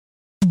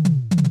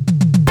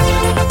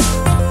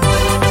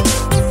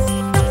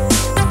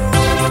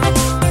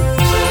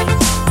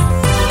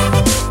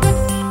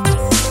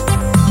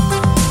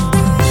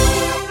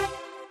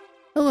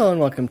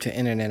welcome to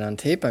Internet on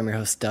Tape. I'm your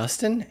host,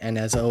 Dustin, and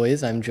as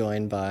always, I'm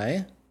joined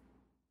by...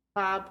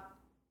 Bob.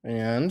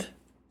 And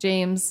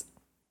James.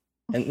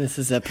 And this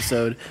is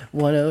episode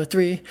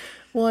 103.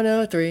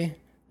 103.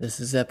 This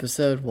is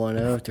episode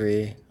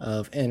 103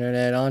 of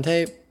Internet on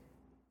Tape.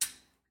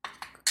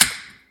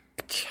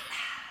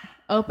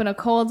 Open a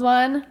cold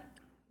one.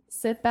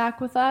 Sit back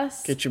with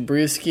us. Get your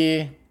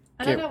brewski.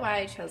 I don't know why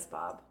I chose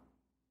Bob.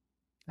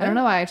 I don't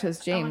know why I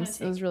chose I James.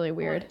 It was really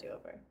weird. Do over.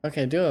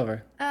 Okay, do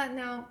over.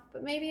 No,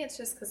 but maybe it's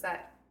just because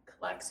that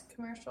Collect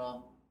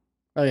commercial.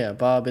 Oh yeah,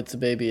 Bob, it's a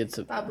baby, it's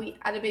a... Bob, we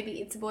had a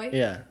baby, it's a boy.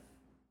 Yeah.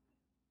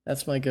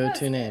 That's my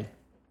go-to name.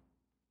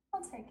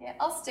 I'll take it.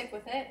 I'll stick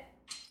with it.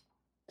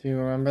 Do you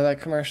remember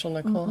that commercial,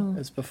 Nicole? Mm-hmm.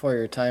 It's before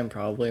your time,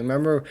 probably.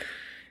 Remember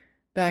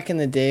back in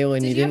the day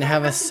when you didn't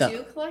have a cell... Did you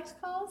ever have to do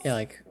collect calls? Yeah,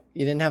 like,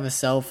 you didn't have a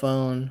cell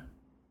phone.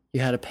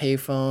 You had a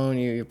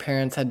payphone. Your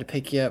parents had to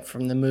pick you up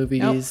from the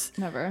movies.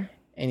 Nope, never.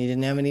 And you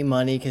didn't have any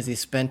money because you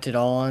spent it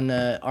all on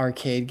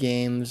arcade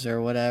games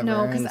or whatever.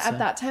 No, because at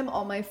that time,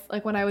 all my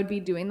when I would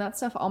be doing that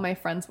stuff, all my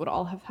friends would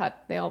all have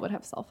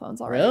cell phones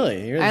already.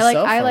 Really? You're the I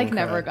cell phone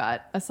never crowd.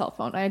 got a cell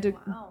phone. I had to.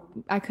 Wow.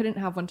 I couldn't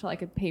have one till I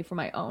could pay for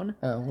my own.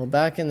 Oh, well,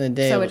 back in the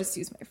day, So I would just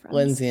use my friends.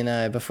 Lindsay and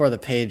I, before the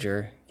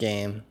pager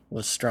game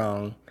was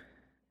strong,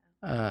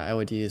 I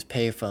would use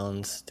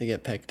payphones to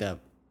get picked up.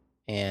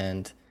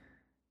 And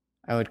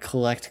I would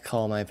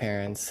call my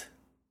parents.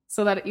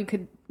 So that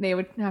they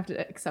would have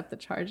to accept the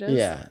charges.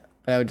 Yeah.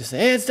 But I would just say,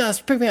 hey, it's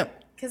Dust, pick me up.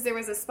 Because there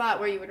was a spot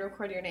where you would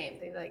record your name.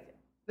 They'd be like,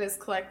 this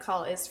collect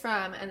call is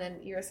from, and then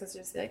you were supposed to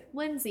just be like,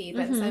 Lindsay.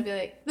 But instead I'd be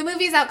like, the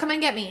movie's out, come and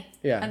get me.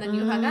 Yeah. And then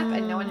you hung up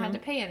and no one had to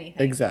pay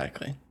anything.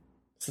 Exactly.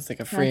 So it's like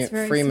a free That's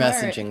very smart.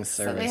 messaging service.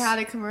 So they had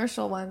a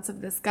commercial once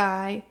of this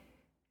guy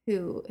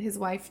who his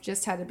wife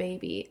just had a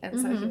baby, and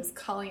so he was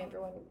calling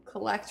everyone to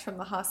collect from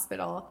the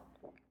hospital,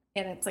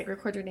 and it's like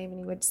record your name, and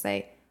he would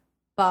say,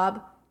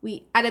 Bob,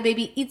 we had a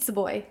baby, eats a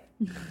boy.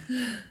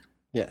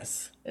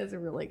 Yes. It was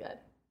really good.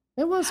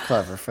 It was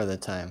clever for the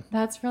time.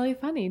 That's really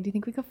funny. Do you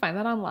think we could find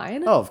that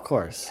online? Oh, of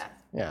course. Yeah.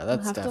 Yeah, that's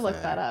I'll have to definitely...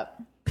 look that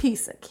up.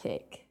 Piece of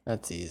cake.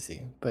 That's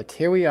easy. But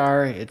here we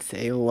are. It's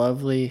a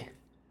lovely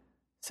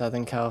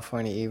Southern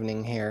California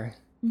evening here.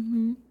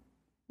 Mm-hmm.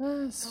 I'm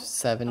already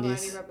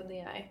 70s. rubbing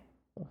the eye.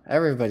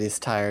 Everybody's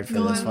tired for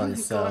this one, Going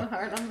so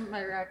hard on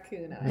my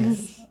raccoon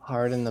eyes.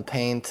 hard in the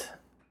paint.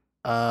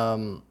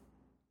 It's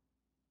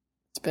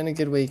been a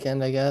good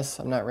weekend, I guess.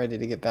 I'm not ready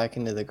to get back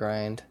into the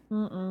grind.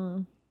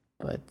 Mm-mm.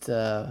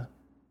 But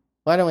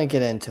why don't we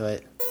get into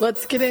it?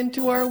 Let's get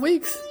into our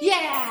weeks.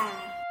 Yeah!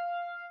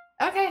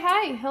 Okay,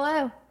 hi.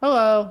 Hello.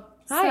 Hello.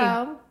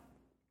 Hi.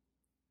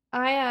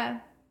 So,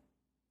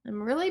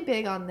 I'm really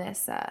big on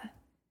this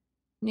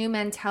new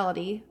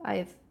mentality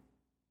I've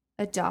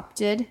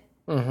adopted,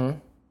 Mm-hmm.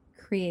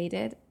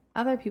 created.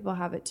 Other people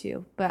have it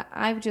too, but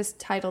I've just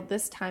titled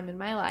this time in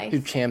my life.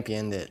 You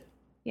championed it.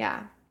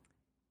 Yeah.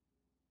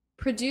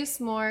 Produce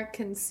more,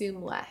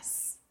 consume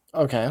less.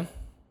 Okay.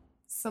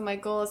 So my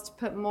goal is to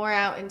put more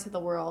out into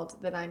the world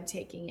than I'm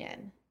taking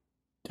in.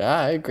 Yeah,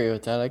 I agree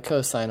with that. I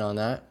co-sign on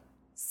that.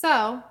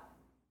 So,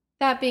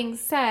 that being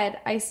said,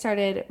 I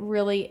started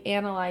really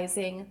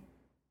analyzing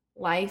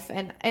life,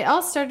 and it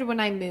all started when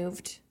I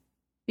moved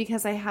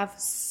because I have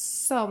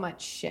so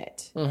much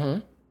shit.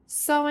 Mm-hmm.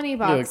 So many You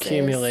boxes.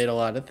 accumulate a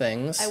lot of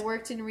things. I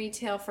worked in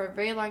retail for a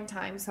very long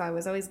time, so I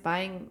was always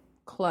buying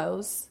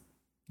clothes.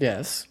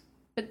 Yes.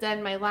 But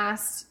then my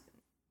last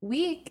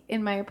week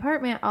in my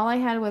apartment, all I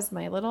had was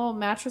my little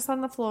mattress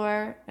on the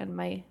floor and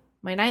my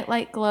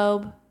nightlight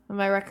globe and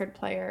my record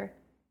player.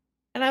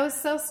 And I was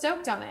so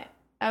stoked on it.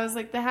 I was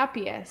like the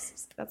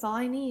happiest. That's all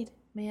I need,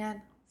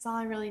 man. That's all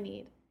I really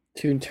need.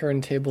 2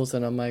 turntables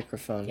and a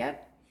microphone.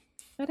 Yep.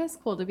 It is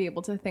cool to be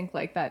able to think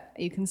like that.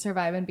 You can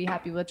survive and be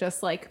happy with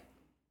just like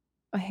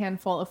a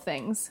handful of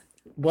things.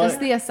 Just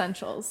the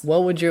essentials.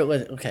 What would your...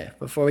 Okay,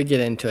 before we get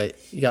into it,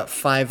 you got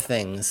 5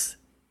 things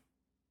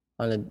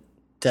on a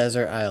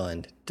desert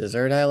island.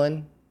 Desert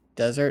island?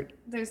 Desert?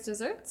 There's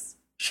desserts?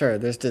 Sure,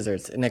 there's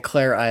desserts. In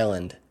Eclair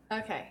Island,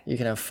 Okay. you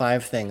can have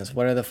 5 things.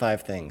 What are the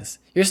 5 things?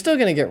 You're still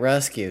going to get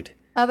rescued.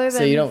 Other than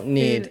So you don't food,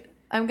 need...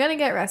 I'm going to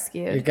get You're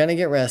rescued. going to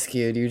get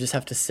rescued. You just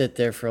have to sit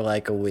there for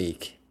like a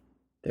week.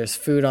 There's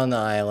food on the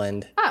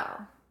island.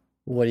 Oh.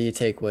 What do you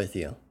take with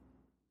you?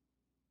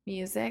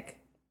 Music.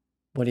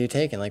 What are you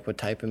taking? Like what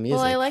type of music?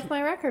 Well, I like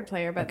my record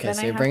player, but Okay, then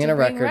so I you're have bringing to a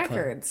bring record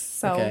player. records.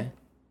 So Okay.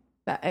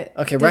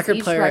 Okay, does record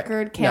each player.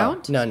 record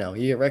count? No.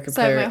 You get record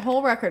So I player. have my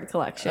whole record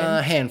collection.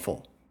 A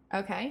handful.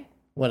 Okay,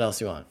 What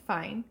else you want?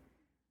 fine.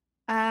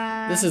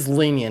 This is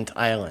lenient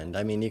island.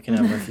 I mean, you can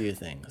have a few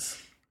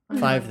things.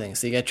 5 things.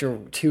 So you get your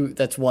 2.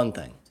 That's 1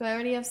 thing. Do I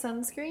already have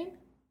sunscreen,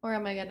 or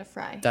am I gonna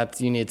fry?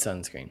 You need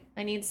sunscreen.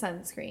 I need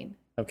sunscreen.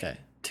 Okay.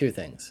 2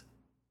 things.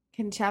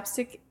 Can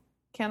chapstick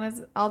count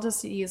as? I'll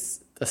just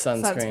use The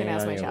sunscreen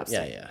as on my your-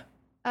 chapstick.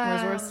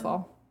 Yeah.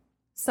 Resourceful.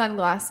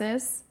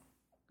 Sunglasses.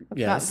 I've got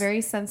Yes.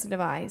 very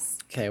sensitive eyes.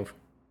 Okay.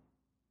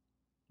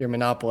 You're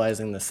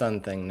monopolizing the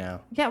sun thing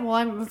now. Yeah, well,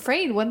 I'm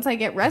afraid once I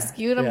get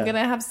rescued, I'm Yeah.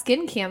 gonna have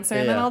skin cancer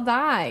and then Yeah. I'll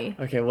die.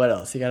 Okay, what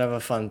else? You gotta have a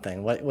fun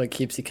thing. What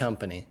keeps you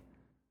company?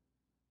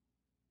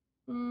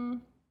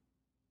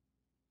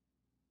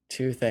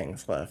 2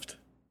 things left.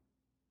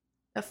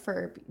 A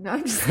Furby. No,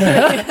 I'm just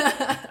kidding.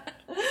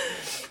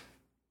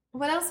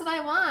 What else would I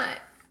want?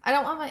 I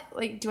don't want my,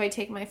 like, do I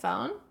take my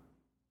phone?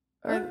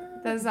 Or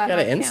does that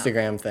gotta not count?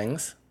 Instagram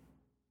things.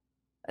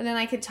 And then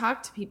I could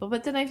talk to people,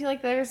 but then I feel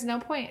like there's no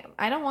point.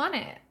 I don't want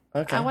it.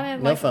 Okay. I want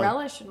to No phone.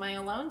 relish in my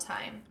alone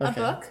time.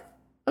 Okay. A book.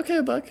 Okay,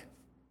 a book.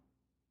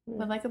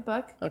 Would like a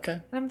book. Okay.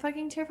 And I'm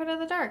fucking terrified of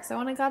the dark, so I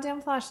want a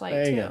goddamn flashlight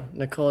There you too. go.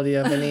 Nicole, do you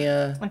have any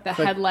Like the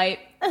quick- headlight.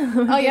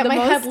 Oh yeah, The my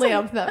most-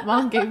 headlamp that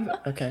mom gave.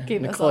 Okay.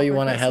 gave us all Nicole, you for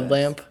want a Christmas.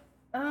 headlamp?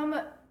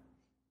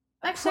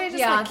 Actually, I just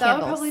yeah, like that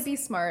candles. would probably be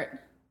smart.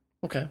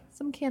 Okay.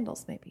 Some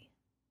candles, maybe.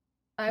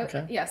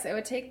 Okay. Yes, I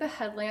would take the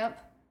headlamp.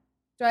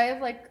 Do I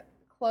have like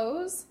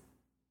clothes?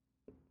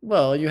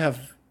 Well, you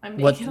have I'm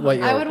what naked what on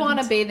you're I would want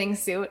a bathing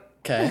suit.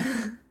 Okay.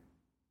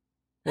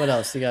 What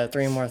else? You got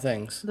 3 more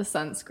things. The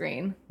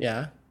sunscreen.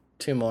 Yeah.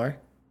 2 more.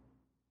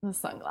 The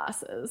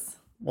sunglasses.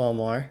 1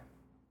 more.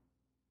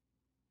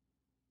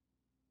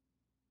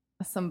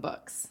 Some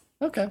books.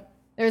 Okay.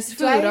 There's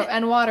Do I- food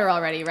and water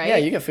already, right? Yeah,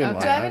 you get food and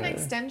Okay. Do I have an water.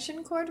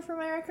 extension cord for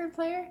my record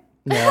player?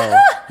 No,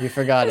 you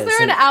forgot Is it.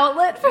 there an So-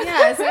 outlet for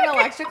Yeah, is there an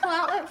electrical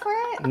outlet for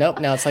it? Nope.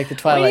 Now it's like the We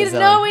Twilight need, Zone.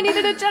 no, we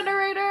needed a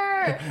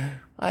generator.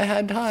 I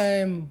had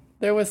time.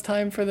 There was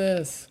time for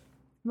this.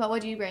 What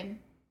would you bring?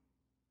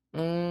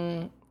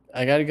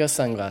 I gotta go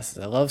sunglasses.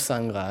 I love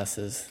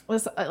sunglasses.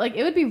 Like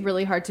it would be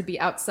really hard to be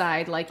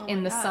outside, like Oh in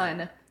my the God.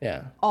 sun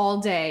Yeah. all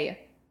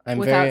day I'm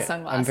without very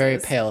sunglasses. I'm very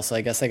pale, so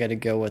I guess I gotta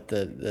go with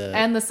the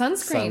And the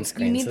sunscreen. You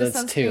Sunscreen, need so the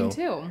that's sunscreen 2.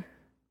 too.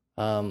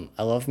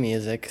 I love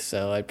music,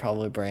 so I'd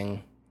probably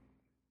bring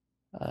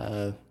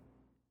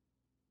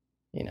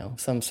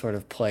some sort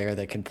of player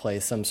that can play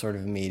some sort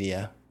of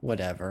media,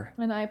 whatever.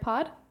 An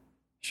iPod?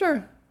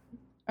 Sure.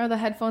 Are the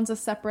headphones a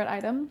separate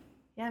item?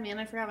 Yeah, man,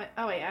 I forgot my.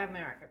 Oh wait, I have my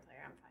record player.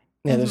 I'm fine.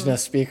 Yeah, there's no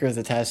speakers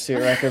attached to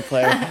your record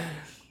player.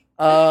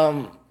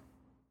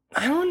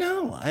 I don't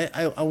know.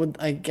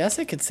 I guess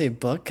I could say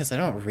book because I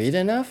don't read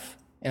enough,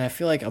 and I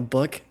feel like a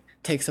book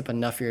takes up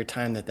enough of your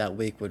time that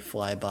week would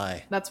fly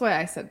by. That's why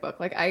I said book.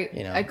 Like I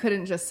You know. I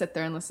couldn't just sit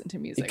there and listen to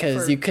music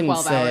Because for you couldn't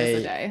 12 hours a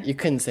say day. you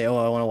couldn't say, oh,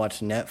 I want to watch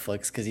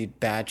Netflix because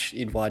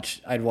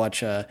I'd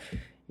watch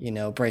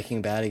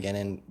Breaking Bad again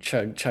and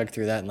chug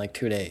through that in like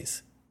 2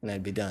 days and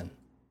I'd be done.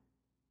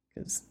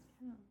 Because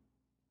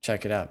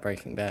check it out,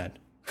 Breaking Bad.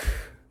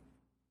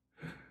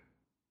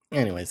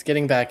 Anyways,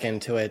 getting back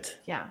into it.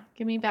 Yeah,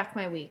 give me back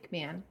my week,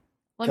 man.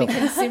 Let Go. me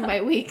consume my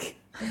week.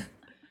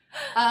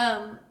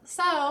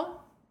 So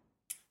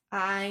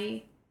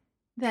I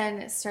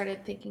then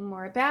started thinking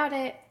more about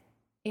it,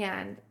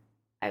 and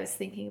I was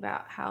thinking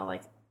about how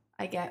like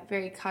I get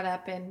very caught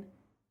up in,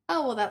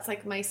 oh well, that's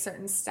like my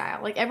certain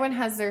style. Like everyone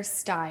has their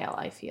style,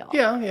 I feel.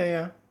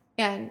 Yeah.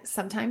 And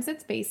sometimes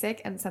it's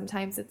basic, and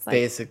sometimes it's like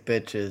Basic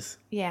bitches.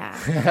 yeah,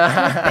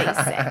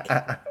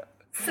 basic.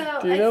 So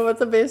Do you know what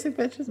the basic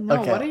bitch is?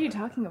 No, Okay. what are you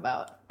talking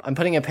about? I'm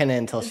putting a pin in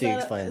until Is she that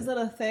explains. is that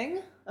a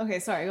thing? Okay,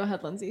 sorry. Go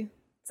ahead, Lindsay.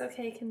 it's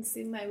okay.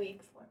 Consume my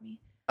week for me.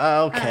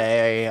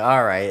 Okay,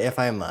 all right, if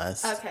I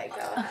must. Okay,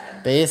 go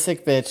ahead.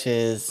 Basic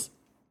bitches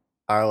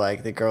are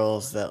like the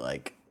girls that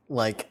like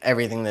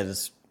everything that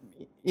is,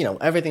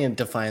 everything that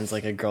defines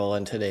like a girl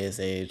in today's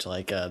age,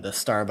 like the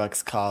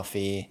Starbucks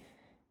coffee.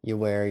 You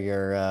wear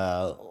your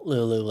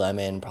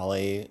Lululemon,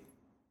 probably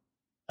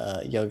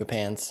yoga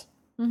pants.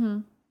 Mm-hmm.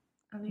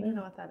 I don't even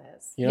know what that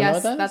is. You don't know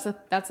Yes, what that is?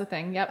 that's a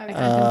thing. Yep, I Okay.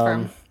 can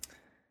confirm.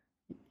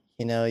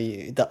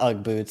 The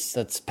UGG boots.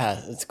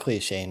 It's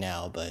cliche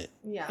now, but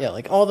Yeah. yeah,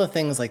 like all the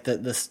things like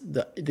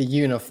the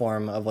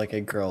uniform of like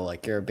a girl,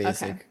 like you're a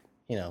basic,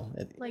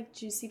 Like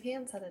juicy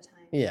pants at a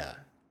time. yeah,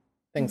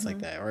 things like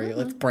that, or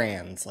like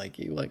brands, like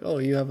you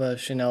have a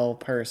Chanel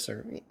purse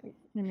or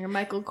And your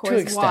Michael To Kors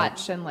extent.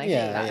 watch and like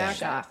Yeah, that yeah.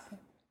 stuff.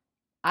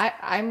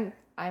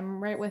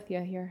 I'm right with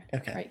you here.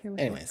 okay. Right here with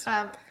Anyways,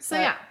 So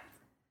yeah.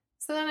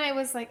 So then I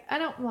was like, I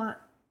don't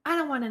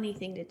want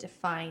anything to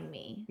define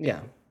me.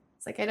 yeah,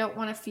 It's like I don't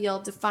want to feel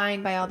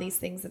defined by all these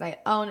things that I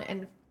own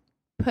and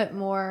put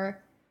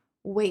more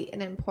weight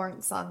and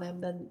importance on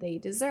them than they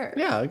deserve.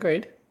 yeah,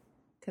 agreed.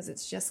 Because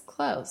it's just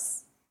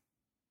close.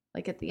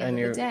 Like at the And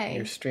end of the day.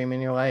 you're streaming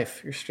your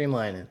life. You're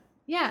streamlining.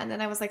 Yeah, and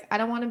then I was like, I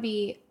don't want to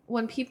be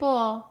when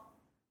people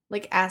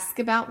like ask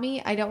about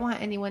me, I don't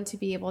want anyone to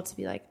be able to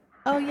be like,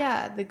 oh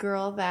yeah, the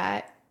girl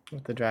that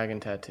With the dragon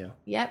tattoo.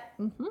 yep.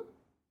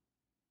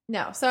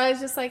 No. So I was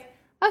just like,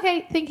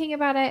 okay, thinking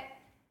about it.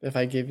 If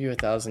I give you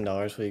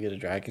 $1,000, will you get a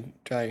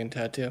dragon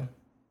tattoo?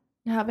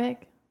 How big?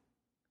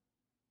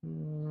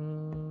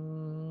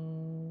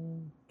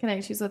 Mm, Can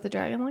I choose what the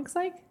dragon looks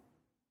like?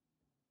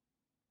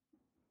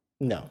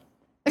 no.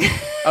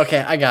 Okay,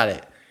 I got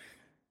it.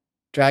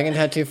 Dragon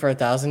tattoo for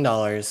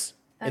 $1,000.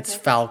 It's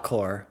Okay.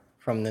 Falcor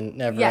from the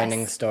Neverending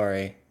Yes.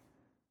 Story.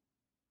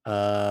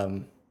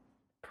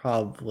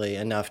 Probably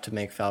enough to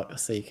make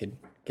so you could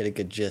get a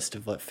good gist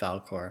of what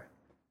Falcor.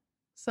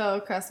 So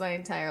across my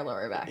entire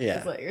lower back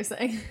Yeah. is what you're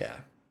saying. Yeah.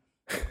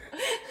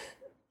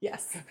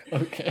 Yes.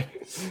 Okay.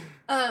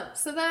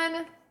 So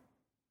then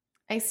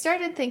I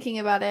started thinking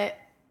about it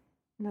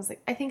and I was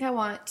like, I think I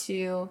want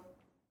to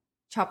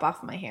chop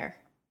off my hair.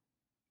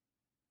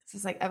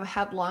 It's like I've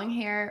had long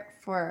hair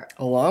for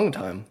A long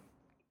time.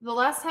 the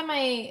last time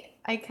I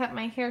cut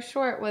my hair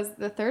short was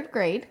the 3rd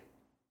grade.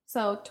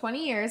 So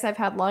 20 years I've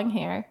had long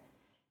hair.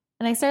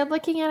 And I started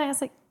looking at it. I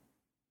was like,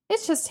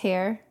 it's just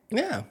hair.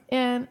 Yeah.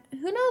 And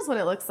who knows what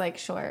it looks like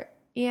short.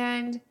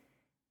 And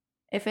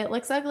if it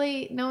looks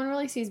ugly, no one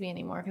really sees me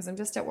anymore because I'm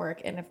just at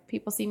work. And if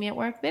people see me at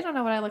work, they don't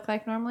know what I look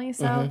like normally.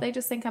 So they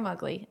just think I'm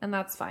ugly. And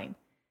that's fine.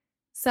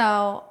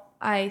 So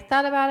I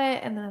thought about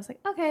it. And then I was like,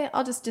 okay,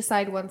 I'll just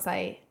decide once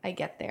I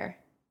get there.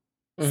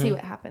 See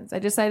what happens. I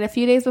decided a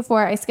few days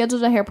before I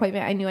scheduled a hair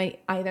appointment. I knew I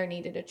either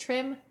needed a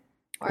trim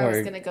or I was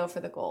going to go for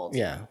the gold.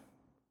 Yeah.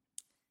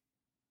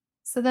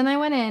 So then I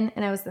went in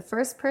and I was the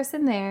first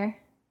person there.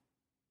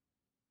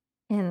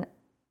 And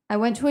I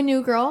went to a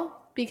new girl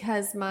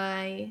because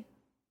my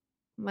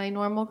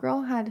normal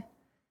girl had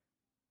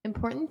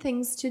important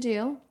things to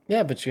do.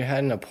 Yeah, but you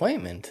had an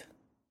appointment.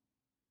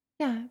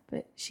 Yeah,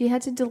 but she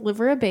had to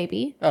deliver a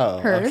baby. Oh,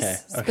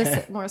 hers,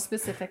 okay. more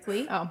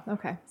specifically. Oh,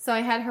 okay. So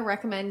I had her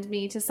recommend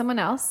me to someone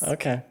else.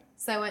 Okay.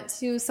 So I went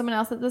to someone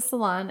else at the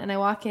salon and I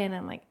walk in and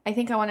I'm like, I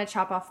think I want to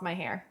chop off my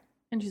hair.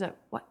 And she's like,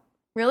 what?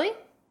 Really?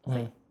 I was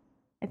like,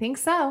 I think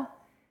so.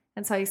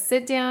 And so I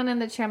sit down in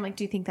the chair. I'm like,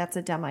 do you think that's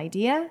a dumb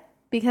idea?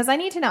 Because I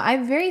need to know. I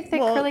have very thick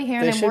curly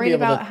hair and I'm worried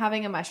about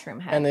having a mushroom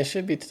head. And they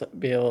should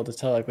be able to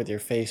tell, like, with your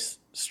face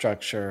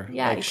structure,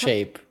 like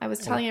shape. I was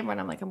telling everyone,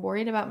 I'm like, I'm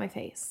worried about my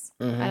face.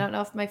 I don't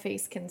know if my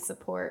face can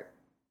support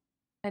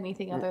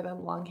anything other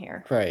than long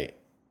hair. Right.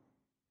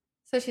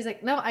 So she's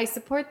like, no, I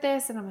support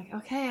this. And I'm like,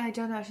 okay, I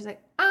don't know. She's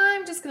like,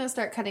 I'm just going to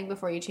start cutting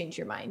before you change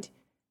your mind.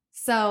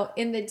 So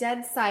in the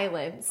dead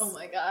silence. Oh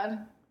my God.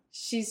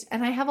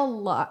 And I have a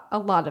lot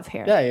of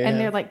hair. Yeah, and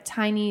they're like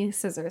tiny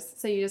scissors.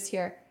 So you just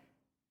hear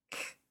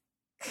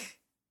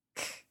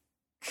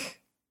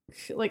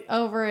like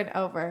over and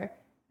over.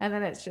 And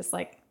then it's just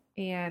like,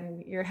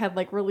 and your head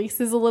like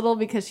releases a little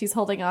because she's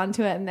holding on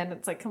to it. And then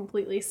it's like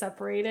completely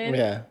separated.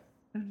 Yeah.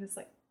 I'm just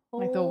like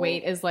the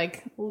weight is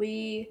like,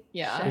 shit.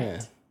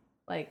 Yeah.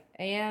 Like,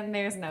 and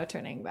there's no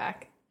turning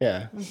back.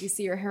 Yeah. you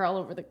see your hair all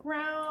over the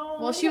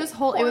ground. Well, she was it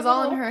was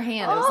all in her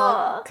hand. It was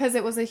all because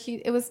it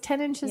was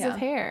 10 inches of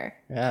hair.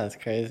 Yeah, that's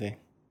crazy.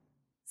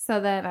 So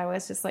then I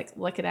was just like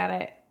looking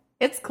at it.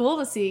 It's cool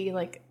to see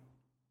like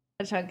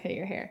a chunk of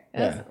your hair.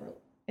 It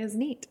was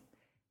neat.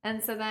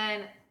 And so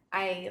then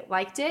I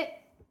liked it,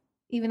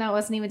 even though it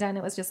wasn't even done.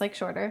 It was just like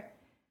shorter.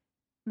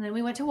 And then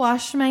we went to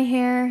wash my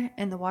hair,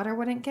 and the water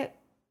wouldn't get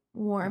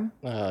warm.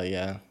 Oh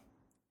yeah.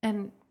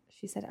 And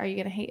she said, "Are you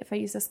gonna hate if I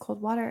use this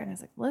cold water?" And I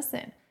was like,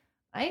 "Listen,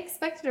 I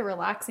expected a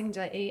relaxing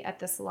day at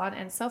the salon,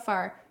 and so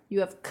far you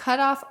have cut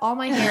off all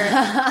my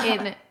hair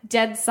in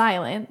dead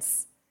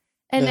silence,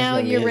 and There's now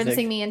no you're music.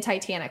 rinsing me in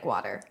Titanic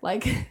water.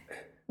 Like,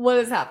 what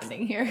is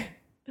happening here?"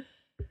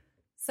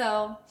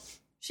 So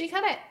she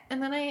cut it,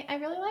 and then I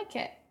really like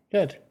it.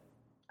 Good.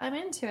 I'm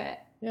into it.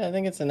 Yeah, I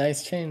think it's a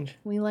nice change.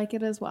 We like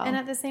it as well. And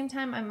at the same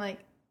time, I'm like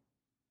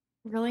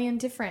really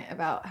indifferent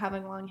about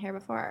having long hair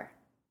before.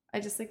 I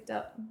just looked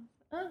up,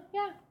 oh,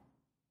 yeah,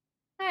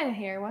 I had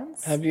hair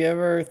once. Have you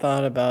ever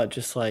thought about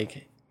just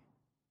like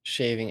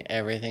shaving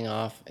everything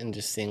off and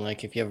just seeing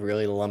like if you have a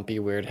really lumpy,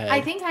 weird head? I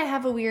think I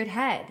have a weird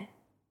head.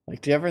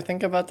 Like, do you ever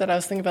think about that? I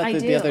was thinking about I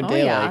that the do. other Oh,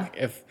 day. yeah. Like,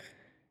 if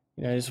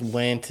I just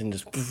went and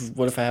just,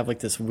 what if I have like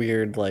this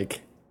weird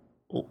like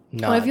knots?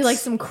 What if you like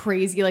some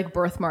crazy like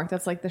birthmark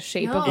that's like the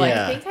shape No, of like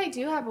Yeah. I think I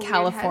do have a weird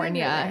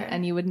California, head under there.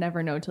 and you would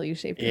never know till you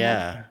shaved your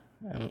head.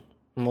 Yeah,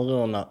 I'm a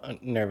little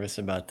nervous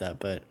about that,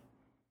 but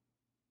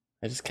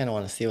I just kind of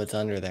want to see what's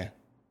under there.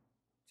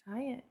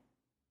 Try it.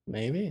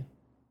 Maybe.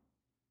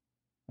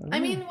 I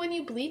mean, when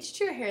you bleached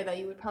your hair, though,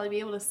 you would probably be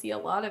able to see a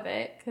lot of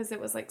it because it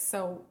was like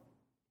so.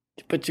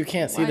 But you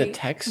can't see the White.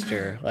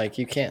 texture. Like,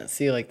 you can't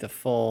see like the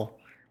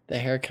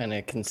hair kind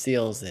of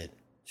conceals it.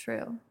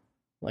 True.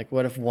 Like,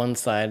 what if one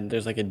side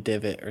there's like a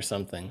divot or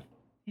something?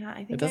 Yeah, I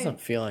think It doesn't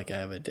feel like I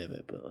have a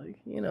divot, but like,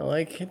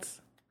 like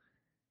it's.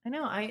 I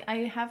know.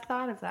 I have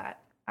thought of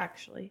that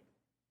actually.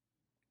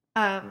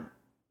 But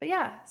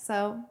yeah,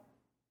 so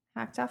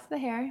hacked off the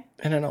hair.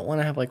 And I don't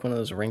want to have like one of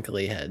those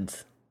wrinkly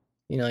heads.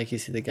 Like you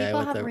see the guy People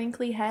with have the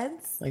wrinkly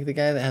heads. like the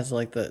guy that has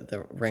like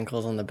the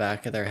wrinkles on the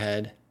back of their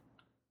head.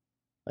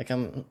 Like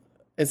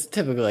it's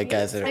typically like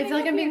guys that I are. feel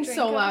like I'm being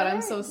so loud.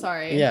 I'm so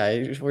sorry.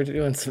 Yeah, we're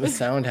doing some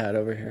sound hat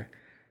over here.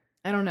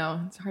 I don't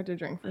know. It's hard to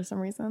drink for some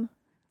reason.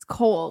 It's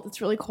cold.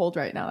 It's really cold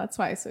right now. That's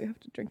why. So you have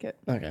to drink it.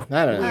 Okay,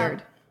 I don't know.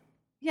 Weird.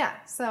 Yeah,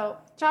 so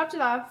chopped it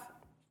off.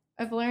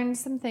 I've learned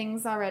some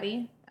things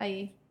already.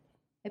 I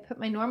put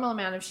my normal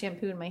amount of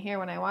shampoo in my hair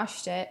when I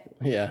washed it,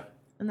 Yeah,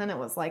 and then it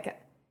was like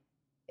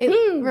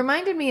it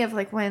reminded me of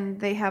like when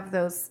they have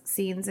those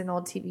scenes in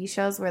old TV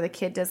shows where the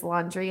kid does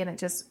laundry and it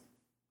just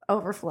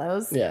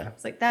overflows. yeah,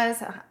 It's like that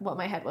is what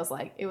my head was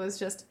like. It was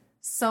just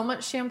so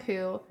much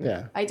shampoo.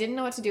 yeah. I didn't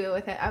know what to do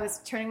with it. I was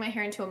turning my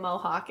hair into a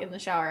mohawk in the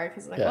shower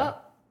because like, Yeah.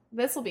 well,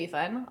 this will be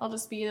fun. I'll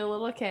just be a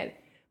little kid.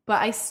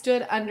 But I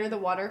stood under the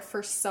water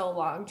for so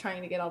long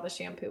trying to get all the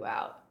shampoo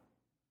out.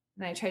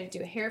 And I tried to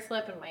do a hair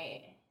flip and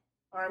my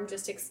arm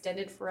just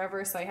extended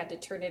forever, so I had to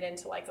turn it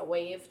into like a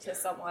wave to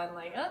someone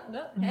like, oh,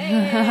 no,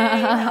 hey,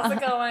 how's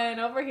it going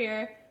over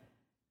here?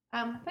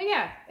 But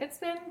yeah, it's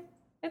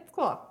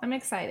cool. I'm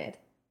excited.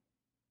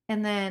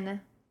 And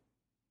then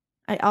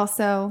I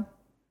also,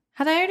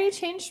 had I already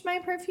changed my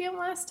perfume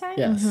last time?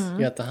 Yes, you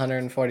got the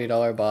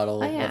 $140 bottle,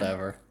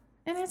 whatever.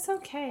 And it's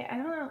okay. I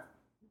don't know.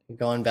 You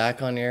going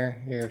back on your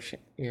thing?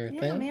 Yeah,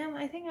 man.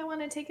 I think I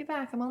want to take it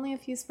back. I'm only a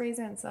few sprays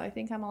in, so I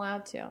think I'm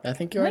allowed to. I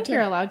think you are too.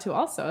 You're allowed to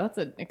also. That's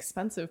an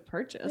expensive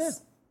purchase. Yeah.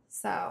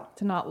 So.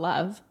 To not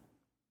love.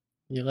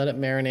 You let it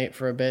marinate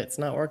for a bit. It's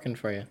not working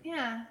for you.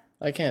 Yeah.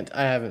 I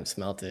haven't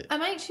smelt it. I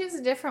might choose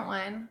a different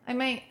one.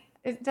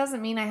 It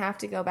doesn't mean I have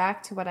to go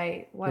back to what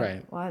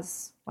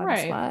was. But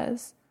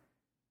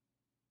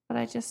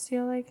I just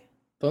feel like.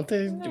 Why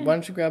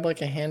don't you grab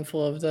like a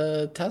handful of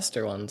the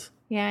tester ones?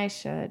 Yeah, I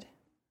should.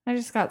 I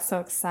just got so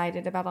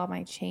excited about all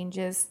my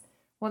changes.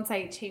 Once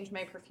I changed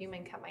my perfume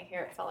and cut my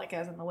hair, it felt like I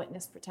was in the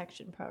witness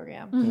protection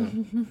program.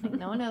 Like,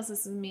 no one knows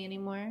this is me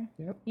anymore.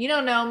 Yep. You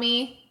don't know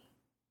me,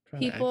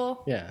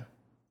 people. Yeah.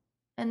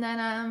 And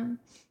then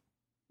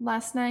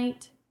last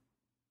night,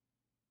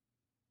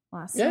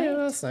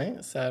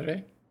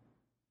 Saturday,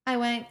 I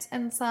went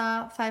and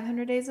saw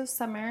 500 Days of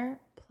Summer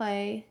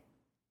play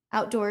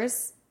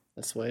outdoors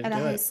That's the way to at do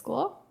a high it.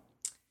 school.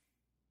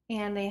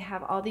 And they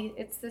have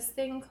it's this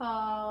thing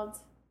called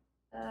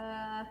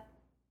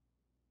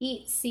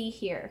Eat, See,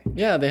 Hear.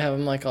 Yeah, they have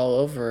them like all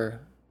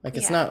over. Like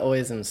it's not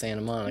always in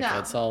Santa Monica. No,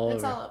 it's all over.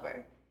 It's all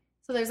over.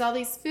 So there's all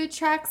these food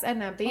trucks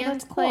and a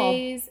band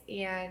plays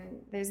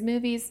and there's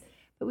movies.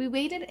 But we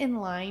waited in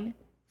line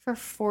for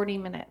 40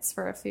 minutes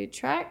for a food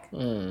truck.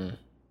 Mm.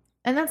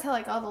 And that's how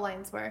like all the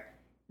lines were.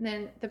 And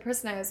then the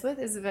person I was with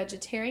is a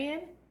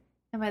vegetarian.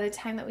 And by the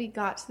time that we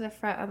got to the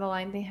front of the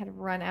line, they had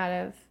run out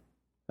of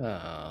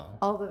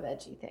all the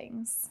veggie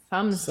things.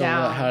 Thumbs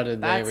down. How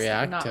did they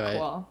react to it?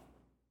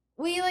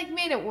 We like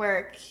made it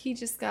work. He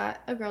just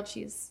got a grilled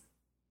cheese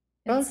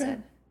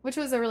instead, which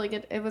was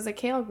it was a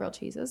kale grilled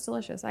cheese. It was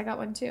delicious. I got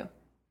one too.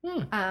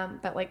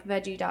 But like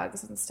veggie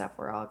dogs and stuff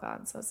were all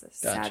gone. So it was a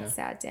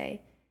sad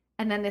day.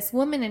 And then this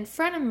woman in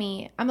front of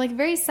me, I'm like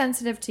very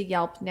sensitive to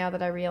Yelp now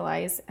that I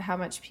realize how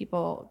much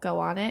people go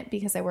on it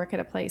because I work at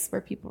a place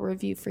where people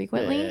review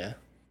frequently. Yeah.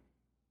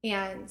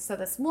 And so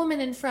this woman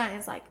in front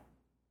of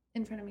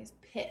me is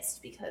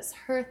pissed because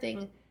her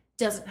thing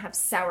doesn't have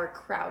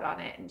sauerkraut on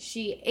it. And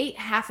she ate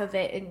half of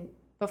it and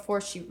before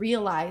she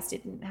realized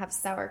it didn't have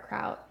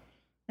sauerkraut.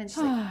 And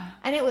she's like,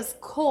 and it was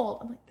cold.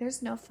 I'm like,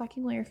 there's no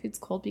fucking way your food's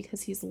cold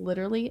because he's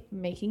literally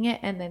making it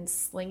and then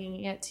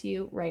slinging it to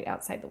you right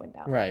outside the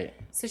window. Right.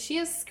 So she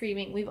is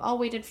screaming. We've all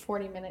waited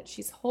 40 minutes.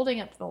 She's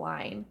holding up the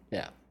line.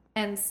 Yeah.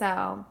 And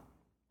so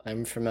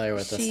I'm familiar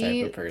with this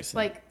type of person.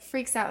 Like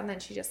freaks out and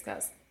then she just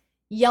goes,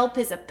 Yelp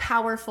is a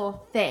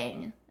powerful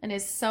thing and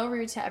is so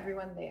rude to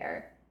everyone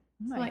there.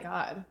 Oh my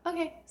God.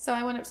 Okay. So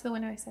I went up to the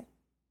window. I said,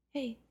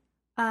 hey,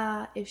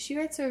 if she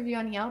writes a review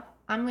on Yelp,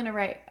 I'm going to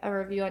write a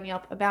review on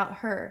Yelp about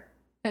her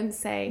and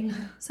say,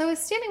 so I was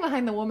standing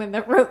behind the woman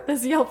that wrote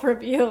this Yelp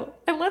review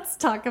and let's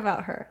talk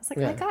about her. I was like,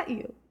 I got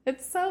you.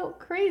 It's so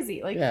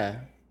crazy. Like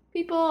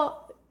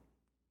people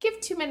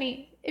give too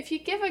many. If you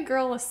give a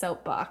girl a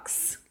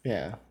soapbox.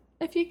 Yeah.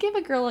 If you give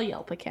a girl a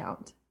Yelp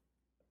account.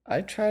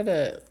 I try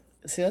to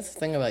see, that's the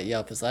thing about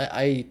Yelp is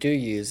I do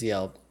use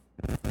Yelp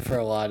for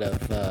a lot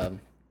of,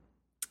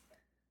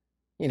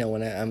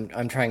 when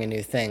I'm trying a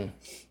new thing,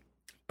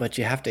 but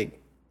you have to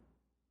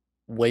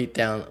weigh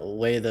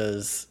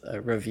those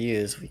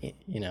reviews,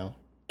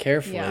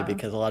 carefully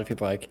because a lot of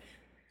people are like,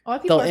 a lot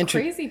of people are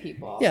crazy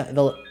people. Yeah,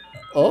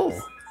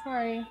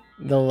 sorry.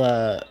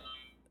 They'll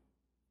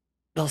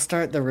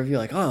start the review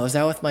like, I was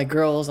out with my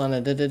girls on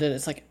a da-da-da.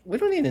 It's like, we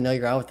don't need to know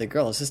you're out with the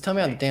girls. Just tell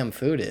me how the damn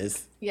food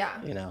is.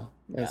 Yeah.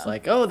 It's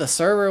like, the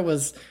server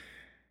was,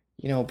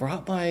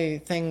 brought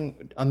my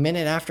thing a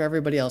minute after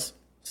everybody else.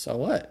 So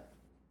what?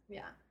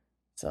 Yeah.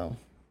 So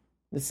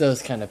it's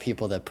those kind of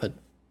people that put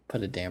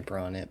a damper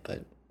on it,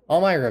 but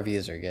all my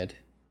reviews are good.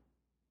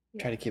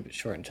 Try to keep it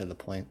short and to the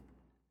point.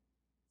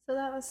 So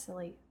that was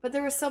silly. But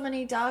there were so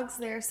many dogs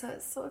there, so I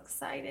was so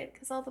excited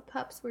because all the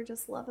pups were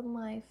just loving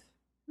life.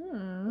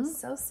 It was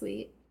so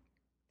sweet.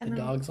 And the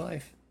dog's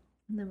life.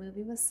 And the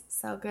movie was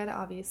so good,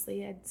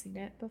 obviously. I'd seen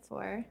it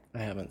before. I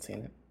haven't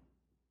seen it.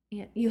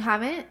 Yeah. You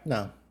haven't?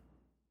 No.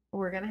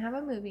 We're going to have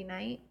a movie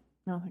night.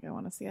 I don't think I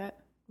want to see it.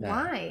 No.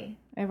 Why?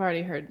 I've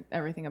already heard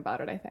everything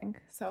about it, I think.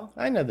 So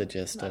I know the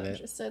gist of it.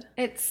 Interested.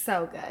 It's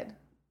so good.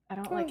 I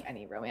don't like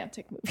any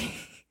romantic movies.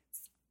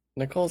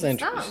 Nicole's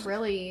It's not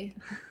really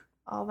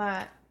all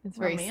that. It's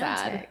very romantic.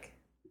 sad.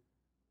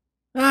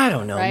 I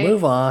don't know. Right?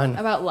 Move on.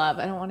 About love.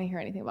 I don't want to hear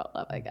anything about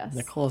love, I guess.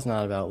 Nicole's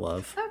not about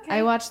love. Okay.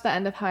 I watched the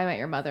end of How I Met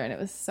Your Mother and it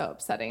was so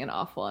upsetting and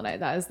awful.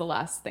 And that is the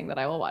last thing that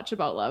I will watch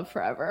about love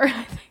forever,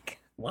 I think.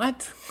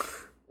 What?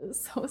 It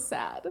was so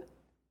sad.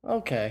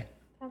 Okay.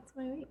 That's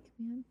my week,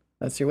 man.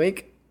 That's your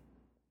week?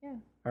 Yeah.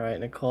 All right,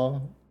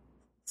 Nicole.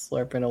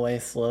 Slurping away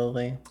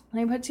slowly.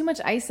 I put too much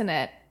ice in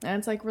it and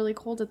it's like really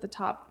cold at the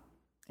top.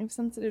 I have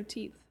sensitive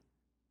teeth.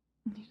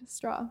 I need a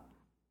straw.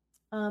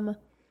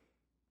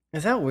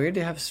 Is that weird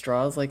to have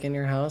straws like in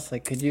your house?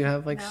 Like, could you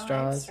have like No, I like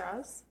straws?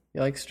 straws.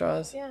 You like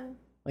straws? Yeah.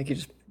 Like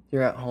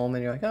you're at home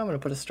and you're like, oh, I'm gonna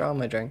put a straw in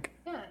my drink.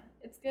 Yeah.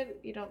 It's good.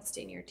 You don't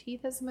stain your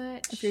teeth as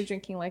much. If you're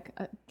drinking like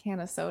a can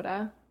of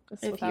soda.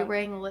 Just If without... you're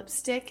wearing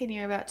lipstick and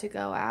you're about to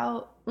go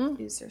out,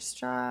 use your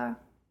straw.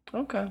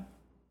 Okay.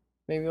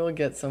 Maybe we'll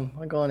get some.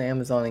 I'll go on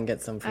Amazon and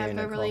get some for I you, have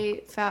a Nicole.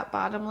 really fat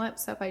bottom lip,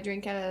 so if I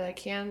drink out of the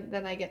can,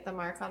 then I get the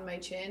mark on my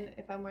chin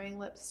if I'm wearing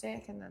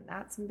lipstick, and then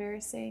that's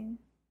embarrassing.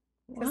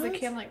 Because the What?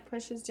 can like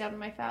pushes down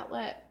my fat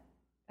lip,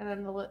 and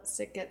then the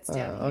lipstick gets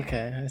down Oh, here.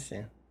 okay, I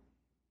see.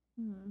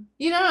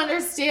 You don't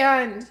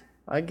understand.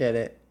 I get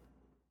it.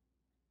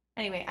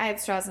 Anyway, I had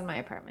straws in my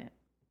apartment.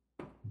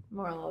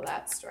 Moral of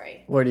that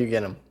story. Where do you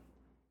get them?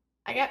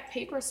 I got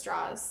paper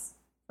straws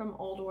from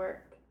old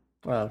work.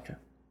 Oh, okay.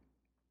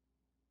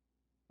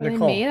 Are they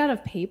Nicole. made out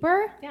of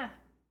paper? Yeah.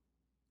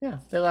 Yeah,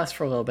 they last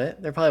for a little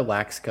bit. They're probably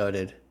wax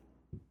coated.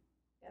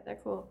 Yeah, they're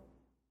cool.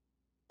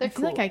 I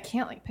feel like I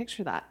can't like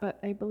picture that, but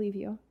I believe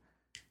you.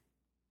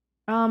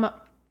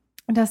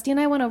 Dusty and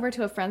I went over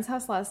to a friend's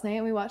house last night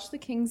and we watched the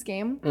Kings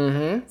game.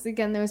 Mm-hmm. So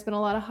again, there's been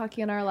a lot of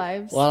hockey in our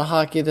lives. A lot of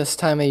hockey this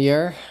time of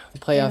year. The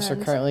playoffs are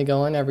And- currently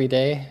going every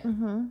day.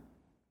 Mm-hmm.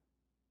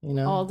 You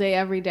know, All day,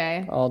 every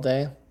day. all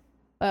day.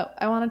 But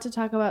I wanted to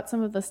talk about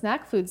some of the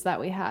snack foods that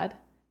we had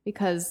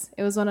because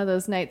it was one of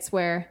those nights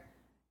where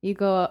you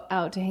go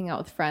out to hang out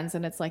with friends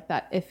and it's like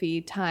that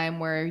iffy time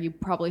where you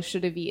probably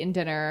should have eaten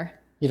dinner.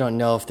 You don't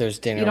know if there's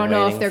dinner. You don't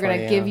know if waiting they're for going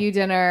to give you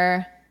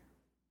dinner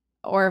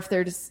or if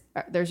there's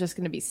just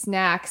going to be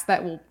snacks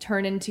that will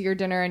turn into your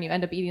dinner and you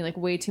end up eating like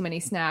way too many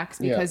snacks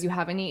because you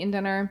haven't eaten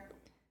dinner.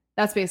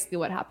 That's basically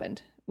what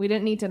happened. We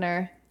didn't eat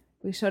dinner.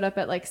 We showed up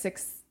at like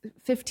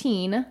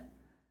 6:15.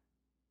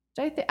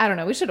 I don't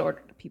know. We should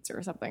order a pizza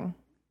or something,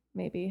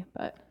 maybe.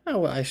 But Oh,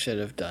 well, I should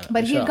have done it.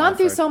 but I he had should've gone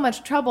through offered. so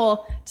much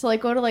trouble to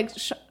like go to like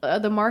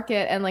the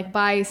market and like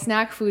buy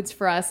snack foods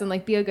for us and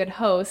like be a good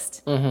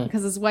host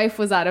because his wife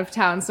was out of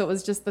town, so it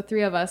was just the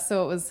three of us.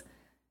 So it was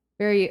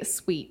very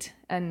sweet,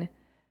 and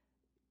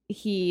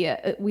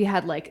we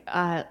had like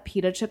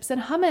pita chips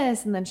and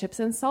hummus, and then chips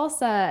and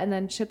salsa, and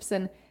then chips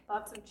and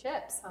Lots of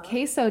chips, huh?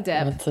 queso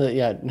dip.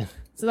 Yeah.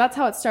 So that's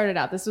how it started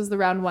out. This was the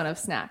round one of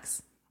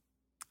snacks.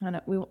 And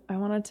I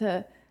wanted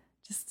to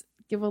just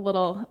give a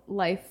little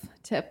life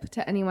tip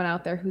to anyone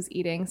out there who's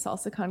eating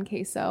salsa con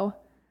queso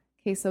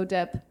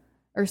dip,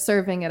 or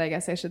serving it, I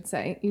guess I should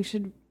say. You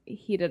should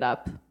heat it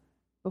up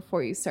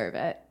before you serve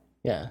it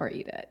Yeah. or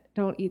eat it.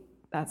 Don't eat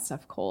that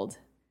stuff cold.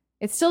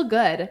 It's still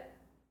good,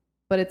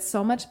 but it's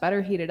so much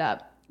better heated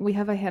up. We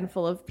have a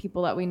handful of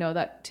people that we know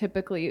that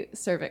typically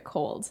serve it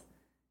cold.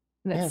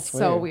 And Yeah, it's it's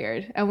so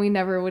weird. weird. And we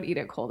never would eat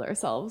it cold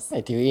ourselves.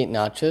 Hey, do you eat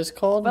nachos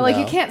cold? But like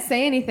No. you can't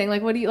say anything.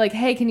 Like what do you like,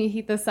 hey, can you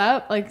heat this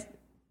up? Like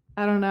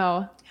I don't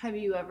know. Have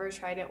you ever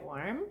tried it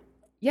warm?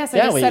 Yes,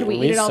 Yeah, I just said we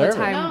we eat it all the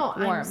serve it. time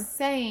No, warm. I'm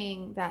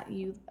saying that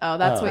you Oh,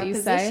 that's what you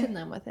say? position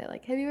them with it.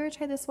 Like, have you ever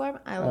tried this warm?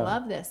 I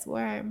love this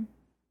warm.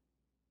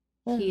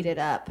 Yeah. Heat it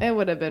up. It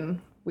would have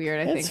been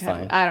weird, I It's think.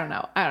 fine. I don't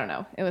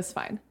know. It was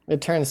fine.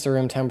 It turns to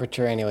room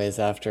temperature anyways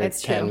after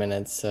It's 10 true.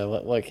 minutes.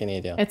 So what can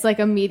you do? It's like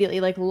immediately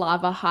like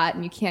lava hot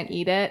and you can't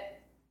eat it.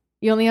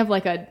 You only have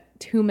like a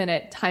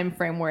 2-minute time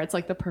frame where it's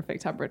like the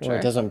perfect temperature. Where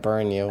it doesn't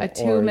burn you. A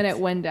 2-minute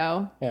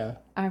window Yeah.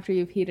 after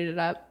you've heated it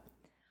up.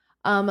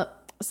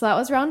 So that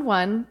was round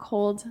one,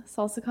 cold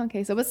salsa con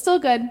queso, but still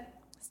good.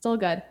 Still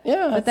good.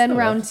 Yeah. But then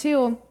round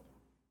two,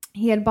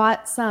 he had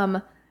bought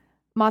some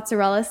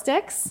mozzarella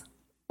sticks,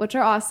 which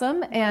are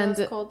awesome. And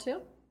Those cold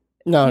too?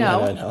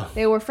 No.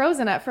 they were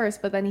frozen at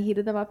first, but then he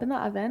heated them up in the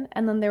oven.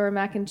 And then there were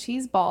mac and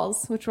cheese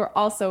balls, which were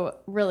also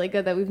really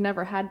good that we've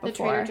never had The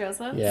before. Trader Joe's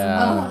ones?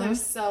 Yeah. Oh, they're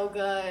so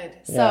good.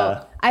 So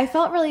Yeah. I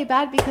felt really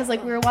bad because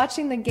like we were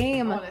watching the I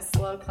game want to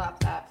slow clap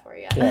that for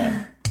you.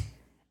 Yeah.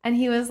 and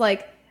he was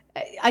like,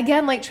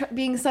 again, like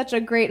being such a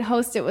great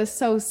host, it was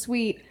so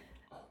sweet.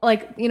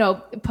 Like, you know,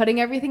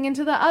 putting everything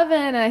into the oven.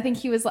 And I think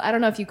he was, I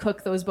don't know if you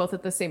cook those both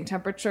at the same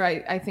temperature.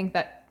 I think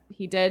that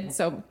he did.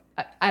 So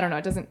I don't know.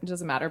 It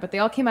doesn't matter. But they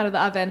all came out of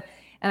the oven.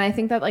 And I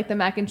think that like the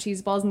mac and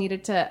cheese balls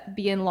needed to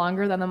be in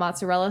longer than the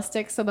mozzarella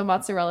sticks. So the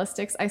mozzarella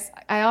sticks,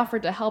 I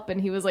offered to help and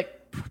he was like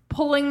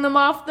pulling them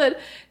off the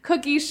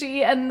cookie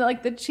sheet and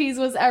like the cheese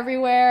was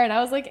everywhere. And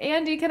I was like,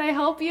 Andy, can I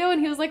help you?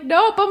 And he was like,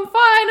 nope, I'm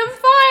fine.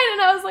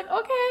 And I was like,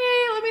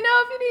 okay, let me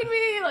know if you need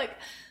me. Like,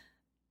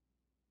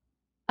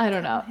 I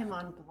don't know. Put him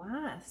on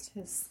blast.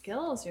 His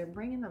skills, you're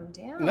bringing them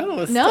down. No,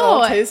 it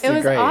No, still tasted it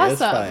was great.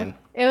 awesome.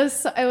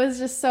 It's fine.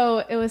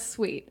 It was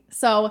sweet.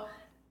 So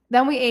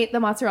then we ate the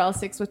mozzarella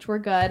sticks, which were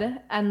good,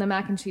 and the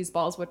mac and cheese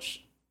balls,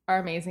 which are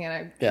amazing. And I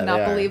Yeah, cannot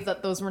they are. believe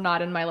that those were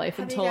not in my life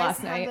Have until you guys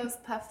last had night. those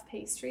puff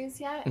pastries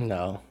yet?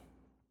 No.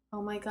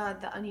 Oh my god,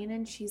 the onion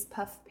and cheese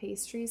puff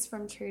pastries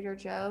from Trader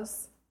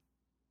Joe's.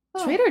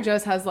 Oh, Trader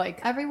Joe's has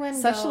like everyone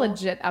such go,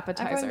 legit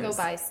appetizers. Everyone go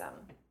buy some.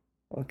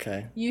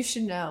 Okay. You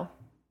should know.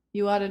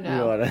 You ought to You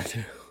know. ought to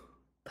do.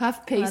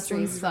 Puff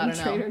pastries ones from I don't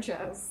know. Trader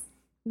Joe's.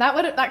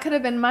 That could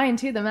have been mine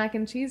too, the mac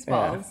and cheese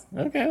balls.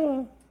 Yeah. Okay,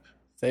 well,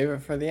 save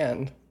it for the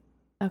end.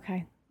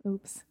 Okay.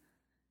 Oops.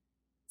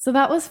 So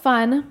that was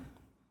fun.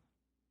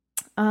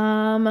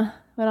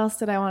 What else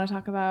did I want to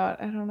talk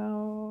about? I don't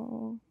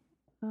know.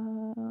 I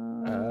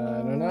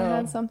don't know. I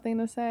had something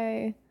to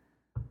say.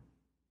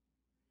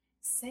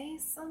 Say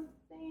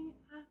something.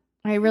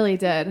 I really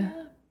did.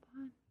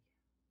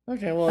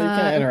 Okay, well, you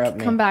can interrupt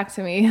me. Come back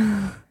to me.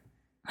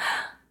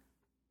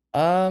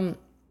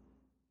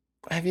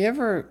 Have you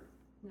ever...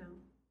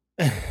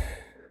 No.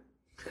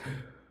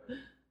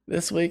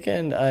 This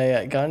weekend,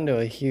 I got into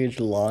a huge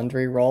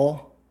laundry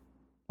roll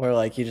where,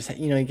 like, you just,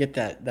 you get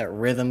that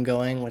rhythm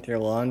going with your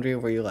laundry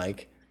where you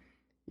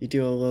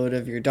do a load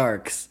of your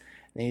darks,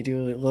 and you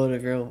do a load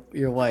of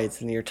your whites,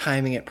 and you're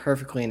timing it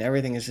perfectly, and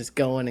everything is just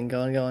going and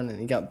going and going,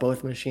 and you got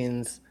both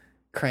machines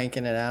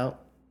cranking it out.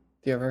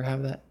 Do you ever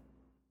have that?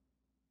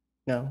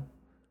 No?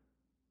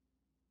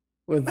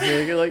 With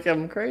like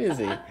I'm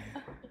crazy.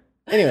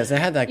 Anyways, I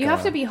had that You going.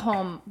 have to be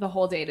home the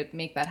whole day to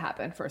make that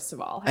happen, first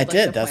of all. I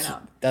did. That's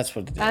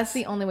what it is. That's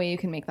the only way you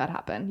can make that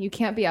happen. You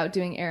can't be out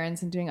doing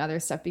errands and doing other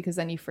stuff because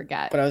then you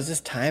forget. But I was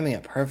just timing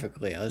it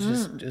perfectly. I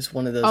was just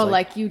one of those. Oh,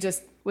 like you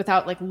just,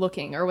 without like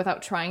looking or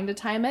without trying to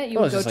time it, you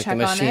would go just check like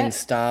the on machine it.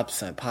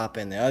 stops, I pop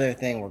in the other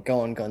thing, we're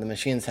going. The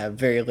machines have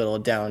very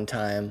little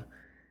downtime.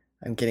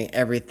 I'm getting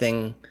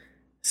everything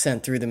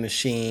sent through the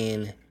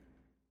machine.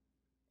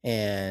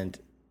 And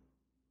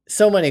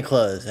so many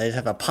clothes. I just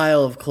have a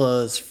pile of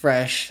clothes,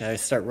 fresh. I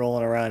start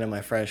rolling around in my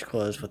fresh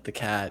clothes with the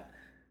cat.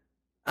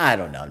 I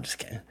don't know. I'm just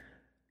kidding.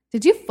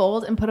 Did you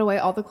fold and put away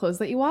all the clothes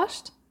that you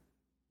washed?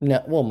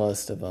 No, well,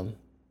 most of them.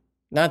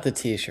 Not the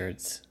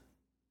t-shirts.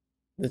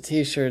 The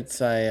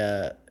t-shirts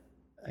I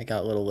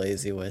got a little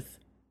lazy with.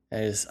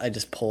 I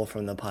just pull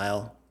from the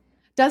pile.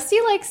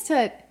 Dusty likes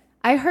to.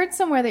 I heard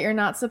somewhere that you're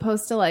not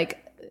supposed to like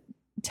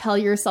tell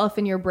yourself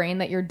in your brain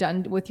that you're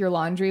done with your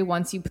laundry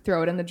once you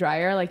throw it in the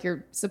dryer. Like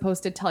you're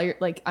supposed to tell your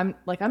I'm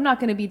not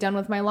going to be done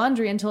with my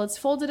laundry until it's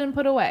folded and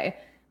put away.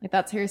 Like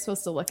that's how you're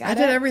supposed to look at it. I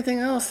did everything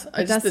else.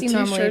 But Dusty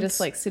normally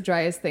just likes to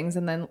dry his things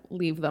and then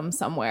leave them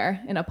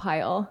somewhere in a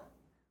pile.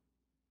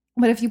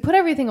 But if you put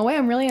everything away,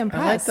 I'm really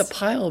impressed. I like the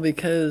pile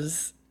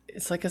because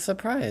it's like a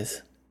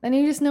surprise. Then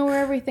you just know where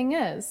everything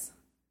is.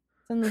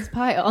 It's in this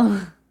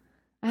pile.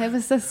 I have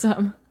a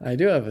system. I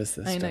do have a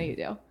system. I know you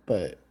do.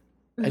 But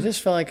I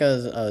just felt like I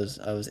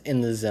was in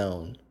the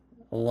zone,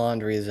 a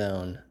laundry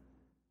zone.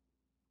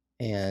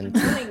 And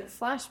I'm having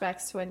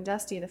flashbacks to when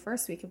Dusty, the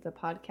first week of the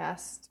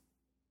podcast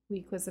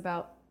week, was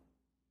about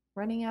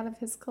running out of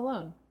his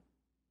cologne.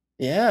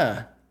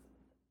 yeah,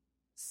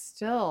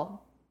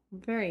 Still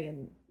very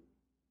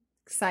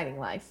exciting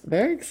life.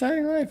 very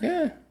exciting life.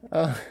 Yeah.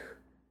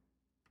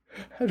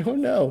 I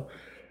don't know.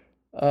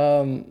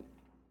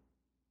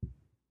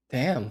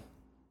 Damn.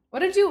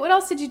 What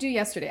else did you do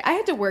yesterday? I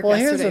had to work Well,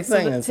 yesterday. here's the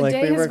thing. It's like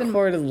we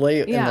recorded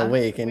late in Yeah, the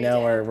week, and we now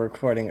did. we're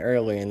recording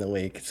early in the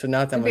week. So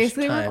not that We much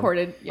basically time.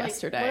 recorded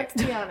yesterday. Like,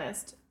 let's be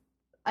honest.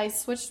 I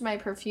switched my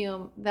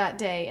perfume that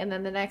day, and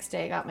then the next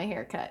day I got my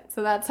hair cut.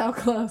 So that's how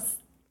close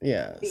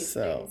Yeah. these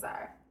So things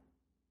are.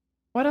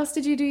 What else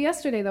did you do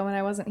yesterday, though, when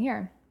I wasn't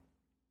here?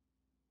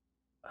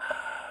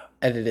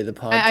 edited the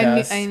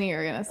podcast. I knew you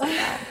were going to say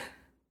that.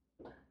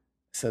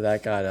 So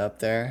that got up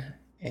there,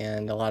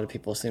 and a lot of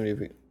people seem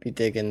to be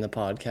digging the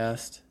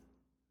podcast.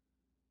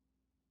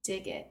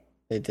 Dig it.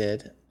 They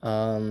did.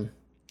 I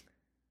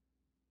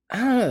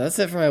don't know. That's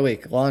it for my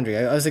week. Laundry.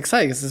 I was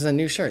excited because this is a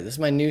new shirt. This is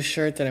my new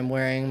shirt that I'm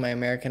wearing. My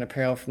American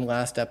Apparel from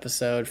last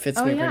episode. Fits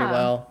me pretty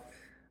well.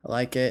 I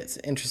like it. It's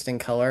an interesting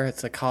color.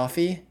 It's a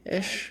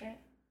coffee-ish.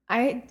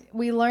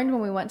 We learned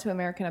when we went to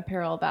American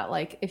Apparel that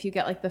like if you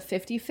get like the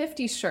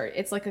 50-50 shirt,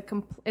 it's like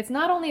it's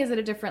not only is it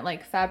a different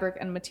like fabric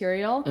and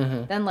material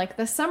than like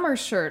the summer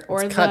shirt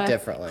or It's the cut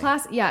differently.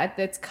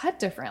 It's cut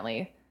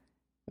differently.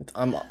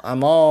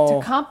 I'm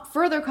all To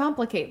further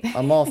complicate things.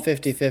 I'm all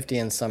 50-50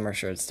 in summer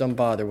shirts. Don't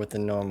bother with the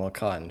normal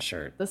cotton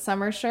shirt. The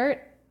summer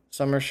shirt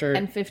Summer shirt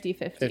and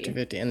 50-50.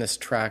 50-50 and this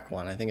track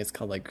one. I think it's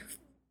called like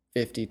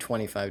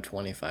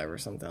 50-25-25 or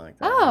something like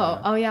that.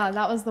 Oh yeah,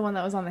 that was the one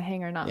that was on the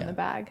hanger, not in Yeah. the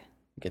bag.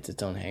 It gets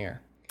its own hanger.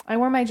 I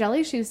wore my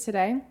jelly shoes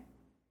today.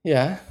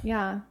 Yeah.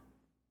 Yeah,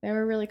 they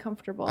were really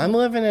comfortable. I'm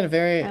living in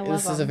I love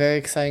this is a them. very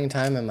exciting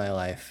time in my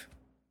life.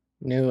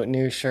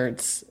 New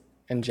shirts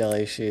and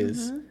jelly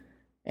shoes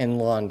and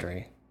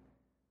laundry.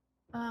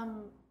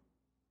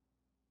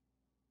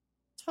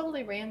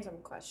 Totally random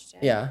question.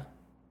 Yeah.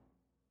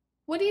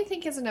 What do you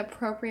think is an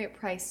appropriate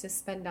price to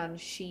spend on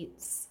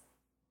sheets?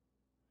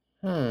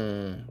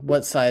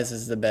 What size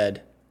is the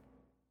bed?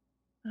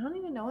 I don't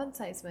even know what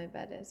size my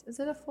bed is. Is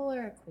it a full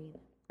or a queen?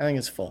 I think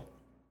it's full.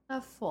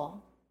 A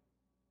full.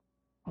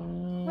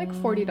 like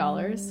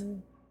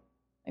 $40,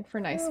 like for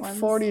nice ones.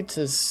 40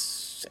 to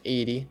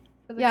 80.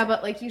 Yeah,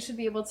 but like you should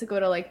be able to go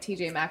to like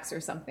TJ Maxx or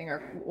something or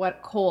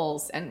what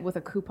Kohl's and with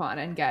a coupon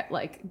and get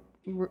like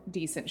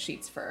decent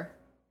sheets for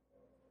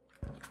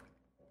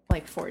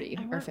like 40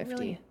 or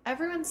 50.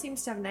 Everyone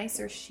seems to have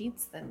nicer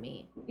sheets than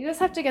me. You just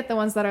have to get the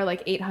ones that are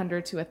like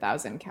 800 to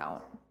 1,000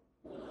 count.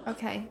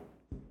 Okay.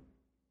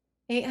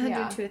 800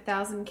 Yeah. to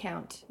 1,000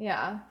 count.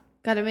 Yeah.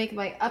 Got to make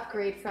my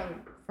upgrade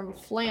from from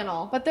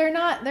flannel. But they're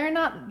not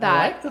I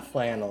that. like the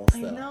flannels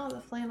I though. know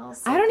the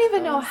flannel's. I don't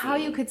even know how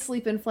cozy. you could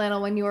sleep in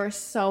flannel when you are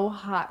so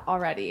hot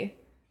already.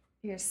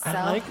 You're so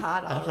I like-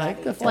 hot I already.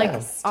 like the Like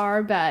flannel.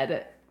 our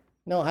bed.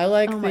 No, I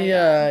like Oh my the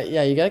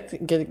yeah. You got to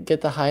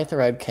get the high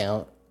thread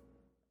count,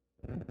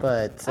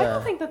 but I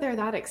don't think that they're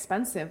that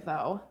expensive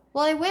though.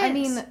 Well, I went. I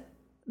mean,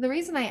 the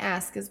reason I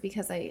ask is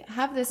because I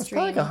have this it's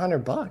probably dream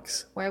like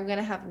 $100. where I'm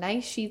gonna have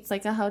nice sheets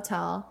like a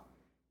hotel,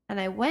 and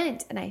I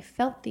went and I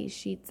felt these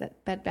sheets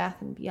at Bed Bath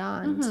and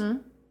Beyond. mhm.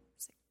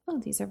 Oh,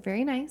 these are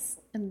very nice,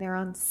 and they're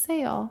on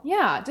sale.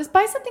 Yeah, just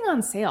buy something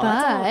on sale.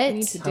 That's all you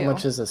need to But- do. How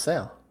much is a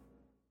sale?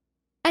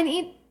 And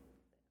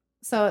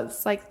so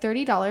it's like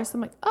 $30.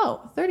 I'm like,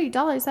 oh,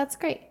 $30, that's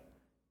great.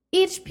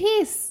 Each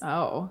piece.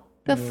 Oh.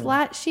 The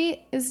flat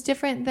sheet is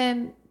different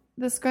than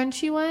the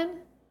scrunchy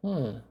one.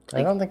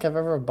 I don't think I've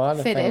ever bought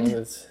a fitted. thing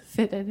that's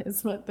Fitted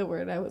is what the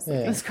word I was yeah,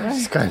 looking for.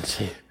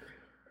 scrunchy.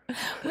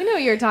 We know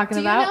what you're talking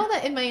Do you about. know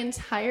that in my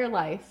entire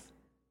life,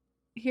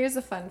 here's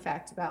a fun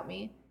fact about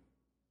me.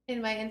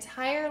 In my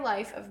entire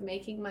life of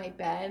making my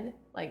bed,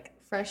 like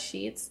fresh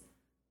sheets,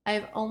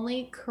 I've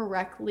only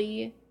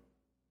correctly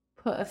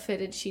put a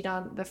fitted sheet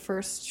on the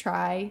first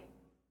try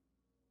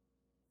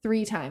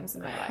 3 times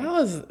in my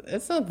life.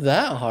 It's not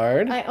that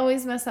hard. I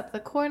always mess up the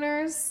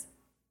corners.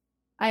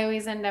 I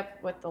always end up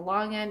with the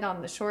long end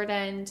on the short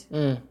end,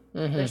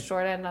 the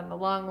short end on the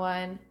long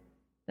one.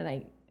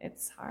 Then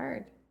it's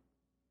hard.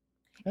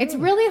 It's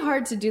really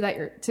hard to do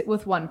that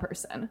with one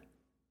person.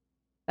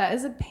 That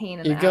is a pain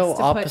in the You ass go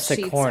to opposite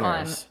put sheets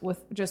corners. on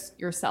with just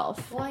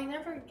yourself. Well, I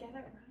never get it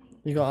right.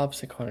 You go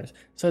opposite corners.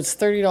 So it's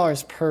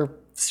 $30 per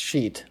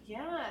sheet.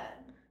 Yeah.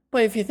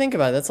 But if you think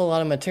about it, that's a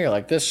lot of material.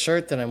 Like this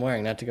shirt that I'm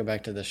wearing, not to go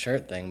back to the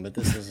shirt thing, but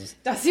this is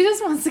Dusty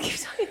just wants to keep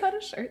talking about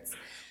his shirts.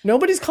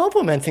 nobody's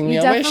complimenting me You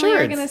on my definitely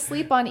shirts. are going to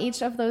sleep on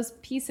each of those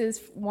pieces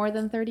more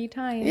than 30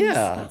 times. Yeah,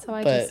 That's how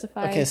I but,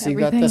 justify okay, so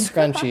everything. you've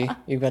got the scrunchie,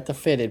 you've got the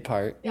fitted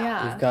part,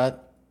 Yeah. you've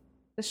got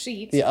The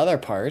sheet. the other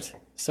part.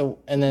 So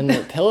and then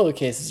the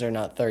pillowcases are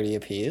not 30 a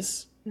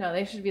piece. No,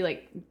 they should be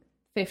like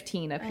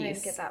 15 a I didn't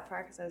piece. get that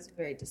far because I was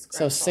very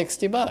So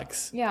disgruntled.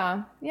 $60.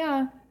 Yeah,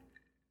 yeah.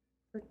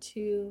 For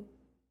 2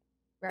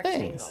 Things.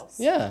 rectangles.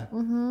 Yeah.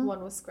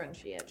 One with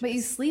scrunchy edges. But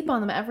you sleep on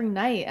them every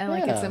night, and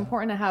like it's Yeah.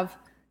 important to have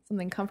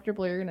something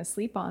comfortable you're going to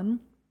sleep on.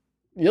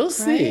 You'll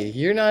see. Right?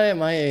 You're not at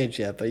my age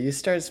yet, but you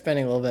start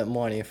spending a little bit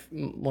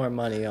more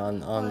money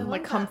on I Like want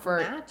that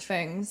comfort mattress.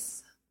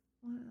 things.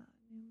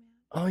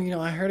 Oh,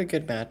 I heard a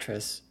good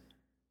mattress.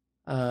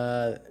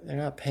 They're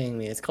not paying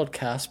me. It's called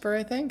Casper,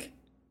 I think.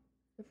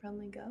 The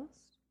Friendly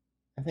Ghost?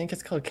 I think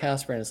it's called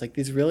Casper, and it's like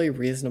these really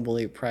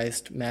reasonably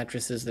priced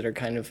mattresses that are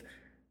kind of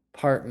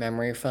part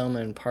memory foam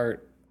and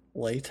part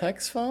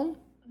latex foam.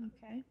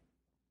 Okay.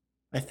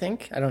 I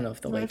think. I don't know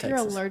if the What if latex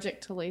you're is.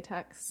 allergic to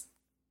latex?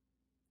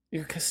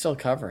 You're still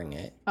covering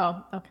it.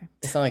 Oh, okay.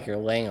 It's not like you're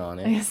laying on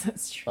I it. guess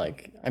that's true.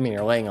 Like, I mean,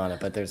 you're laying on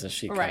it, but there's a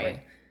sheet covering.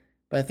 Right.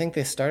 But I think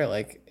they start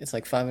at it's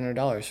like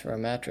 $500 for a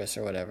mattress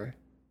or whatever.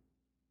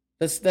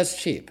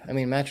 That's cheap. I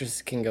mean,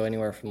 mattresses can go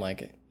anywhere from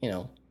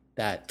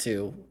that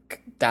to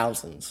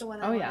thousands. The one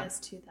Oh, I want yeah. is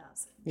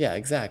 2,000. Yeah,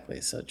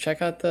 exactly. So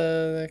check out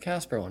the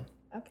Casper one.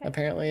 Okay.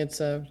 Apparently, it's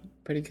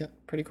pretty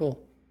cool.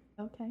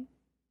 Okay.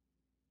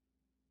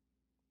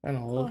 I don't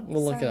know. Oh,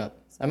 We'll look it sorry. up.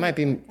 I Sorry might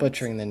be about that.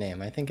 butchering the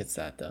name. I think it's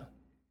that though.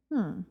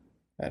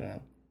 I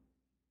don't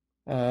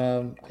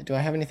know. Do I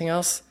have anything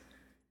else?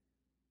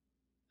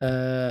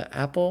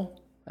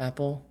 Apple,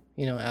 Apple,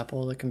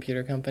 the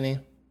computer company.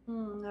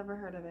 Never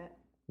heard of it.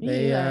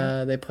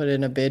 They put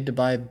in a bid to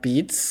buy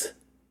Beats.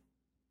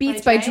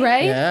 Beats By by Dre?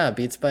 Dre? Yeah,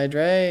 Beats by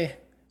Dre.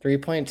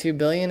 3.2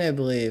 billion, I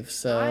believe.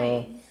 So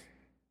Why?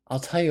 I'll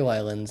tell you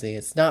why, Lindsay.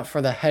 It's not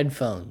for the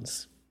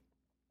headphones.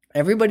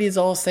 Everybody's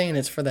all saying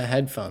it's for the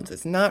headphones.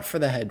 It's not for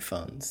the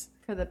headphones.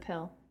 For the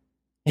pill.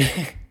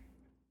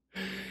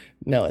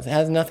 No, it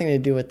has nothing to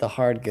do with the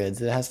hard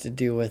goods. It has to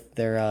do with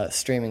their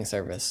streaming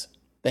service.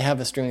 They have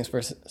a streaming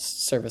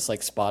service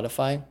like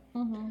Spotify.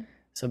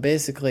 So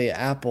basically,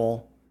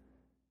 Apple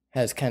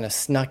has kind of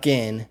snuck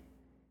in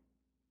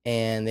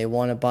and they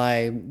want to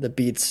buy the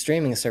Beats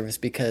streaming service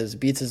because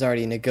Beats has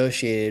already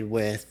negotiated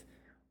with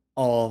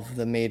all of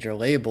the major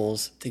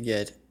labels to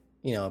get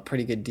a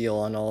pretty good deal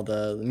on all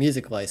the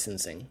music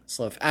licensing.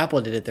 So if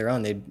Apple did it their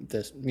own, they'd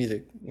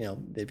be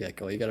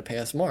like, "Oh, you got to pay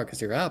us more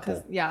because you're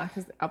Apple." Yeah,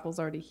 because Apple's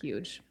already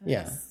huge.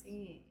 Yeah.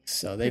 See.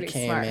 So they Pretty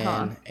came smart, in,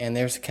 huh? and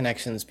there's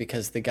connections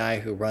because the guy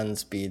who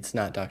runs Beats,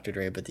 not Dr.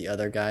 Dre, but the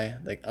other guy,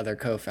 the other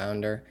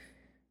co-founder,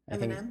 I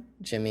think Eminem?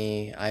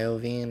 Jimmy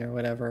Iovine or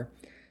whatever,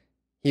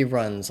 he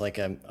runs like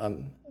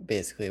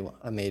basically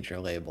a major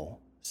label.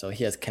 So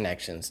he has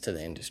connections to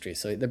the industry.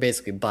 So they're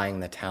basically buying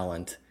the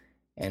talent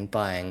and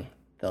buying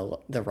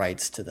the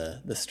rights to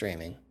the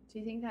streaming. Do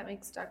you think that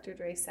makes Dr.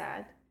 Dre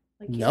sad?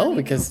 Like, No,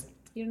 because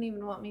you don't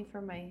even want me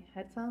for my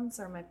headphones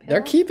or my pill?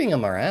 they're keeping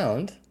him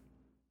around.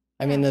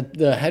 I mean,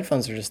 the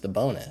headphones are just the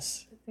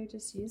bonus. They're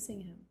just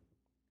using him.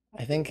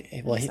 I think,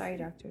 I'm sorry,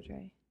 Dr.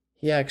 Dre.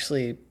 he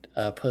actually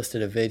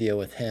posted a video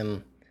with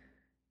him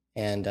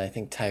and I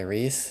think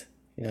Tyrese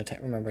You know,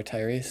 remember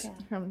Tyrese? Yeah.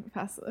 From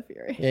Fast and the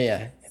Fury.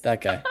 Yeah,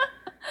 that guy.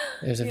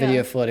 There's a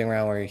video floating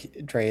around where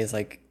Dre is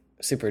like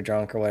super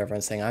drunk or whatever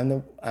and saying,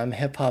 I'm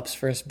hip hop's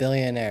first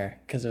billionaire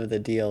because of the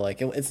deal.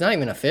 Like it's not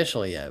even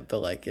official yet, but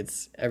like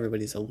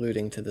everybody's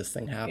alluding to this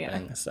thing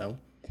happening. Yeah. So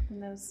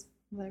And those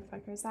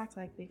motherfuckers act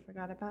like we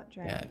forgot about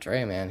Dre. yeah,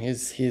 Dre, man,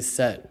 he's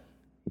set.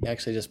 He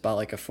actually just bought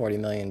like a $40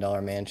 million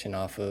mansion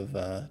off of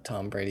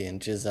Tom Brady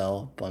and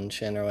Giselle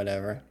Bundchen or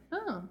whatever.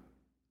 Oh.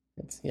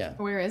 Yeah,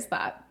 Where is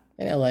that?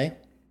 in LA.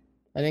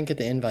 I didn't get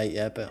the invite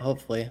yet, but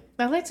hopefully.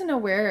 I'd like to know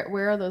where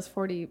are those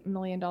 $40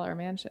 million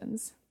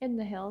mansions? In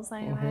the hills,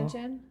 I Mm-hmm.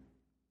 imagine.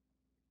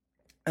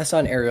 I saw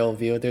an aerial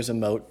view. There's a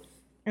moat.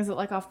 Is it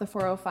like off the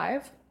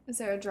 405? Is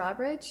there a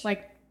drawbridge?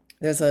 Like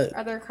There's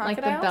Are there like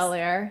crocodiles? the Bel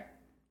Air?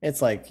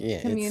 It's like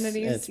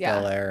Communities? It's Yeah.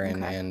 Bel Air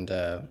and Okay. and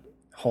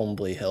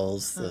Holmby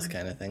Hills, those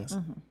kind of things.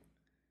 Mm-hmm.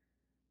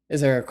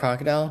 Is there a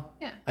crocodile?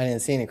 Yeah. I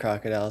didn't see any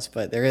crocodiles,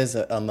 but there is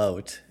a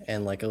moat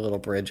and like a little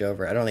bridge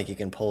over. I don't think you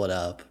can pull it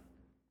up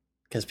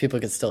because people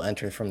could still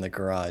enter from the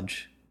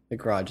garage. The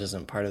garage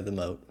isn't part of the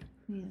moat.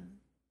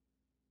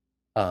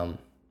 Yeah.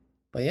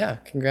 But yeah,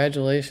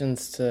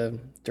 congratulations to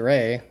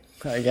Dre,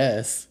 I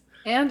guess.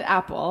 And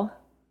Apple.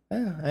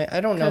 Yeah,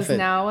 I don't know if Because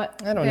now I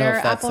don't know their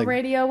if that's Apple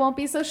Radio won't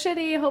be so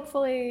shitty,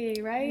 hopefully,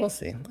 right? We'll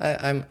see.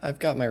 I've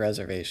got my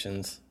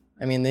reservations.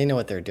 I mean, they know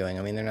what they're doing.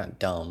 I mean, they're not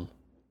dumb,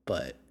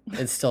 but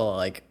it's still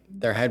like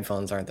their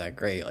headphones aren't that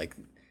great. Like,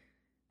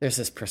 there's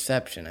this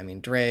perception. I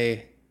mean,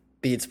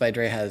 Beats by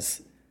Dre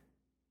has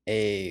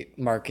a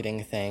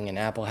marketing thing, and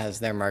Apple has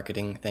their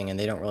marketing thing, and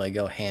they don't really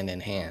go hand in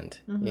hand.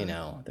 You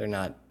know, they're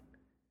not.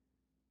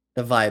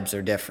 The vibes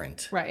are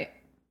different. Right.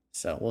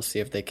 So we'll see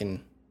if they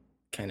can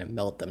kind of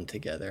melt them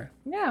together.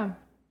 Yeah.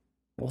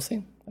 We'll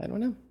see. I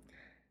don't know.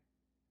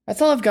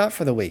 That's all I've got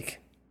for the week.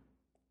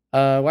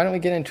 Why don't we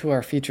get into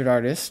our featured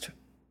artist?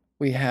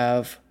 We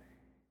have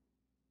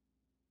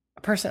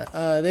a person.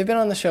 They've been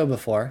on the show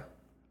before.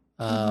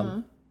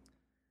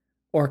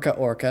 Orca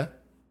Orca.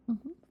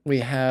 He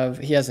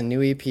has a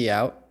new EP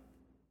out.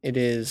 It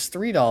is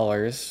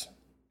 $3.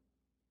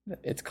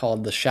 It's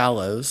called The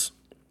Shallows.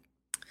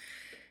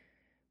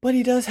 But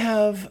he does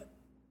have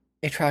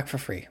a track for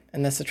free,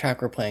 and that's the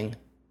track we're playing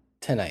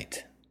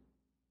tonight,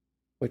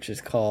 which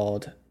is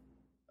called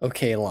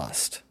Okay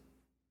Lost.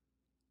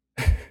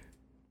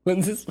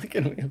 When's this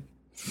looking at me?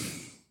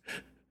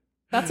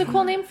 That's a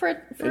cool name for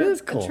It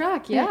is cool. a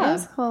track. Yeah. It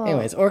is cool.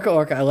 Anyways, Orca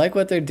Orca, I like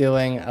what they're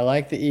doing. I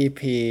like the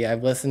EP.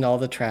 I've listened to all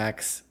the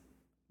tracks,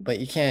 but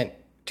you can't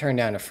turn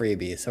down a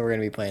freebie, so we're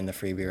going to be playing the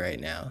freebie right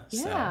now.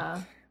 Yeah.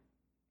 So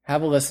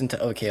have a listen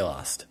to Okay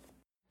Lost.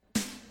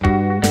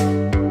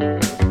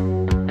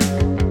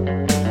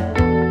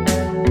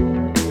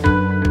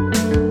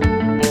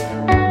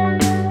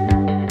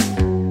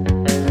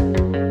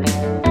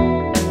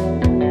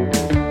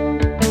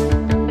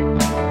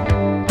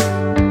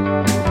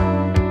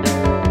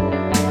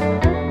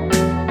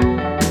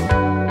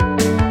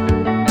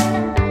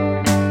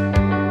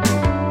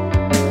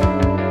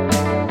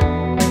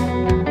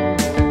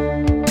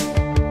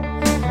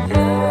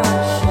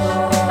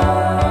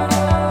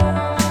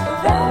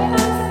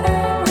 That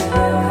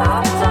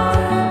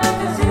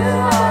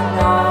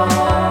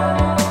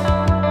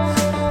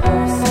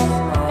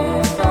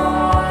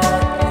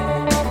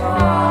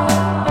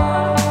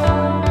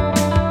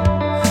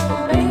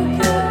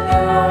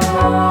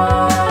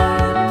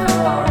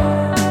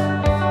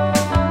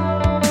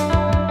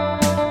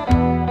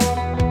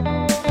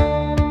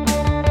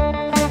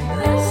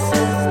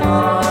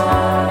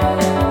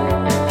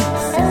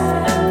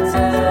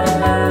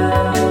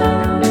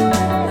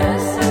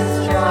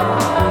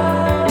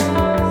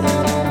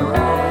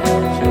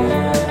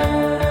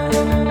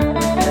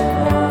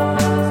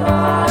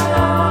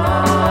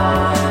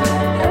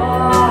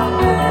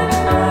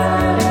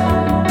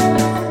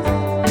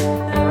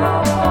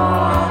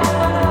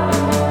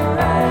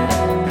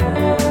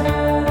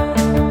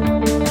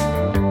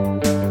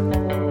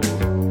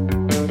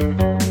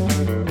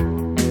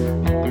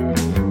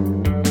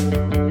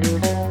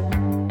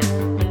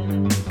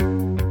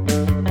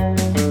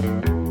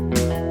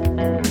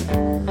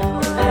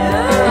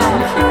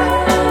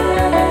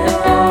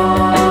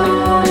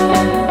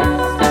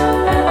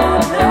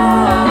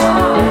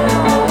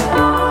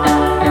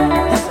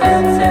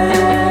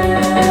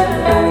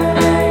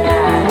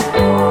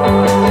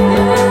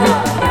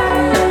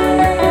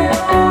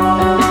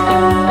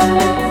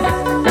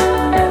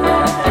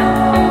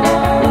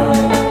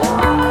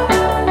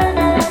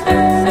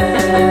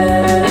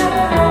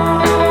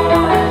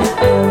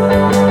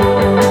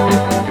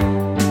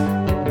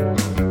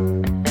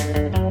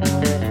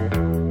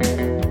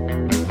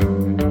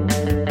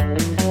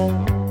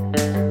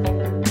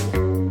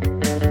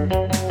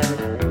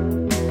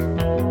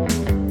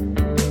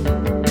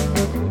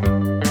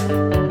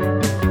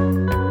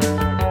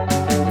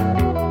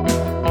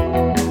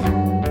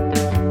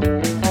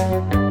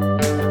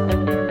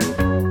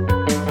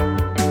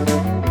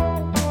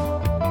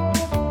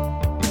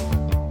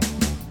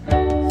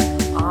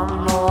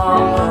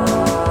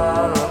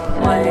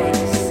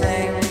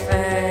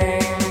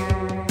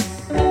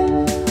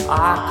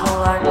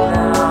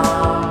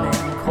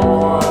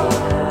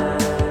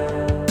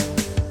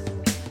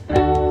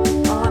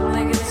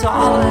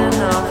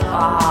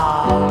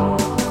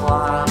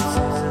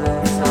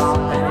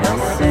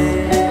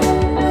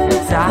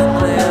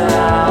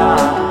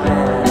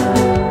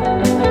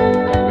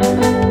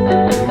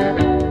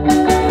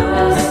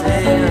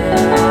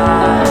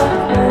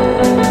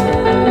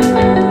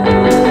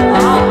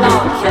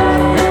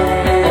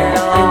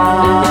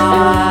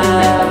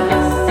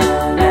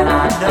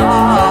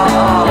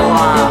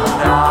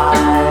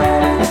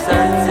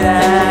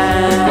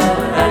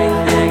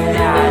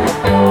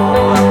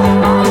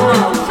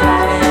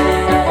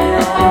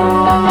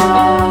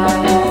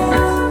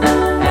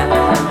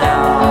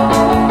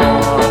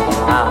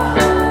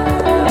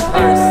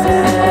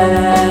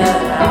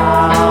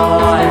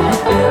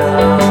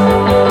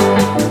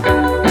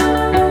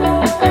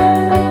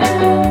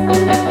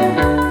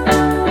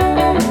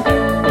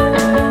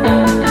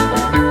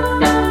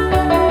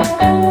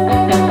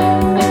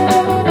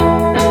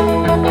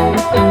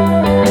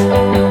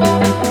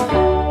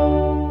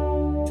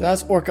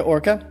Orca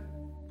Orca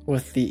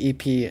with the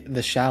EP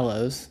The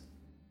Shallows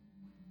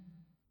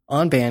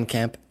on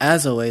Bandcamp.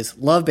 As always,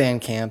 love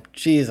Bandcamp.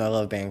 Jeez, I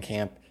love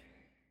Bandcamp.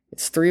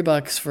 It's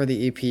 $3 for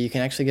the EP. You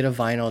can actually get a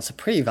vinyl. It's a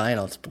pretty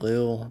vinyl. It's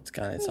blue.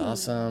 It's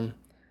awesome.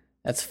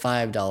 That's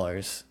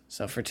 $5.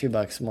 So for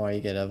 $2 more, you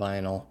get a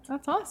vinyl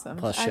That's awesome.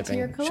 plus Add to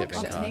your shipping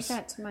collection. costs. Take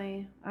that to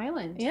my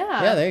island.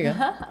 Yeah. Yeah, there you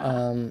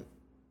go.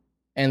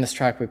 And this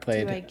track we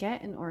played. Do I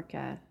get an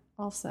orca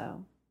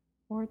also?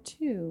 Or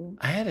two?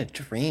 I had a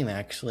dream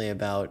actually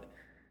about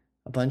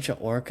a bunch of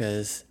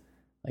orcas,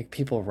 like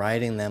people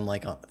riding them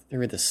like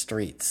through the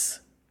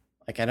streets.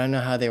 Like I don't know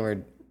how they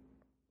were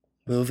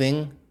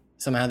moving.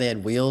 Somehow they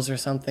had wheels or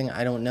something.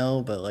 I don't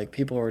know, but like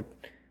people were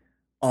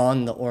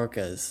on the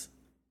orcas.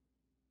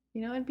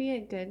 You know, it'd be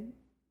a good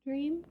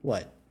dream.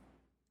 What?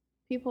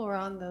 People were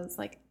on those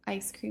like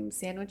ice cream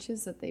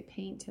sandwiches that they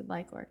painted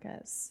like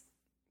orcas.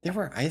 There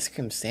were ice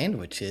cream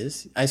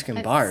sandwiches, ice cream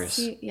At bars.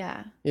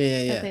 yeah.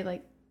 Yeah. That they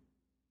like.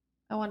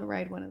 I want to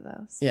ride one of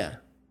those. Yeah,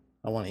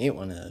 I want to eat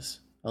one of those.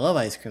 I love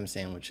ice cream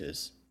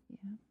sandwiches.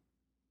 Yeah.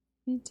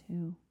 Me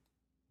too.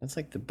 That's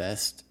like the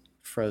best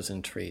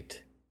frozen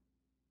treat.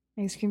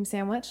 Ice cream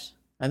sandwich.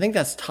 I think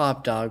that's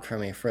top dog for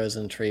me,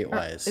 frozen treat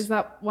wise. Is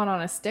that one on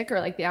a stick or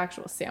like the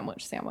actual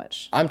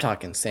sandwich? I'm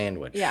talking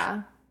sandwich.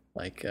 Yeah.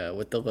 Like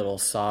with the little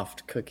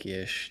soft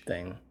cookie-ish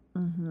thing.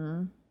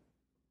 Mm-hmm.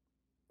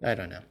 I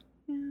don't know.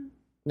 Yeah.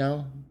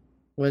 No?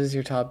 What is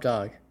your top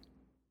dog?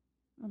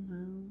 I don't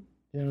know.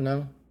 You don't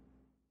know?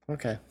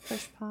 Okay.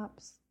 Push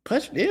pops.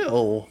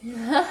 Ew.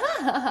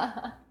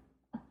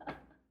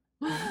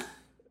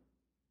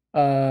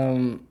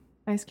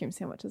 Ice cream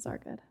sandwiches are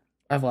good.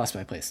 I've lost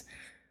my place.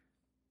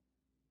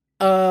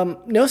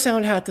 No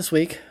sound hat this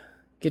week.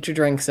 Get your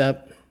drinks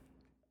up.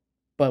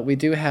 But we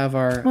do have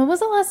our... When was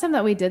the last time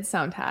that we did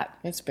Sound Hat?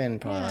 It's been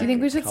probably Do you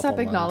think we should stop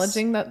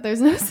acknowledging that there's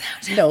no Sound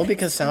Hat? No,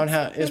 because sound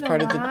hat is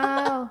part of the...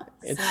 Wow.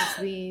 It's- Since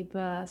we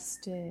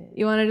busted.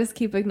 You want to just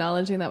keep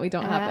acknowledging that we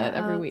don't have it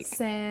every Out week.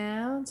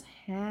 Sound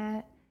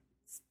hat.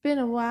 It's been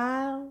a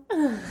while.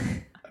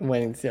 I'm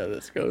waiting to see how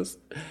this goes.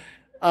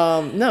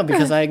 No,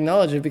 because I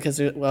acknowledge it because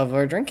of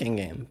our drinking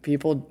game.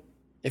 People,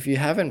 if you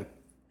haven't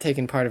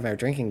taken part of our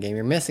drinking game,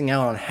 you're missing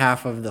out on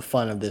half of the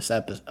fun of this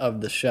episode of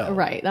the show.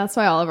 Right. That's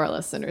why all of our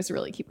listeners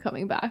really keep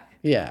coming back.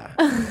 Yeah.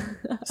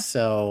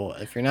 So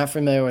if you're not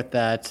familiar with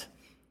that,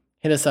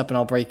 hit us up and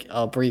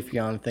I'll brief you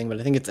on the thing.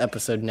 But I think it's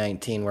episode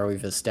 19 where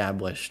we've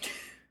established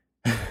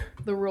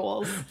The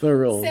rules. the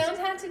rules. Sound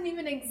hat didn't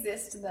even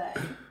exist then.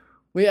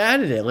 We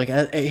added it. Like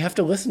you have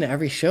to listen to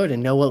every show to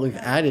know what we've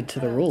added to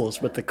the rules,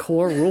 but the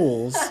core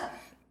rules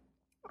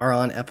are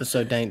on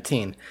episode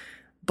 19.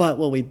 But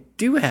what we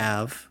do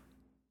have,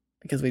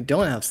 because we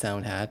don't have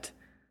Sound Hat,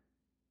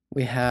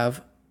 we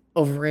have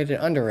overrated,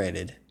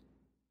 underrated.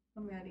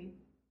 I'm ready.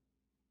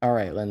 All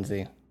right,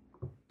 Lindsay.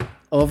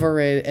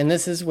 Overrated, and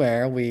this is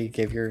where we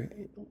give your...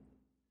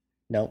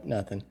 Nope,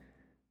 nothing.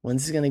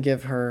 Lindsay's going to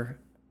give her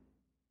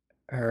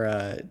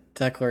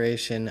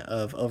declaration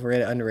of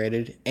overrated,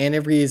 underrated, and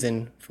a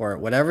reason for it.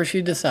 Whatever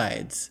she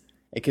decides.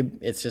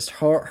 It's just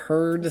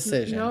her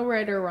decision. No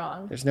right or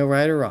wrong. There's no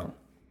right or wrong.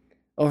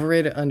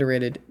 Overrated,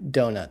 underrated,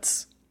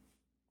 donuts.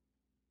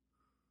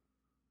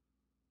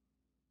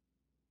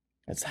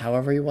 It's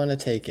however you want to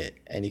take it,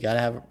 and you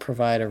gotta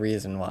provide a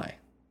reason why.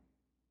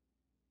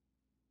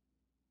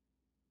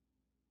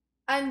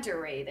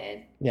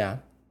 Underrated. Yeah.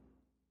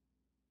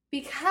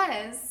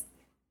 Because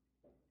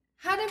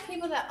how do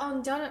people that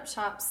own donut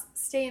shops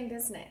stay in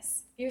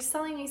business? You're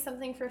selling me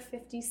something for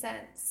 50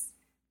 cents.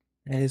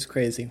 It is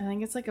crazy. I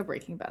think it's like a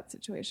Breaking Bad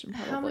situation,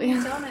 How probably.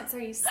 many donuts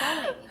are you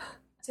selling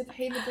to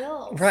pay the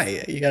bills?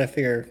 Right. You gotta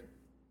figure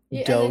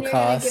And dough then you're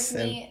costs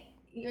gonna give and me,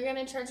 you're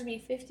gonna charge me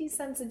 50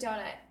 cents a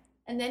donut,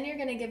 and then you're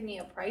gonna give me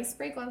a price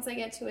break once I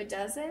get to a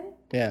dozen.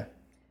 yeah.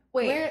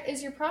 Wait, Where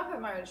is your profit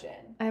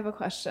margin? I have a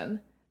question.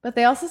 But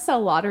they also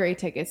sell lottery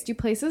tickets. Do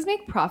places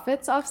make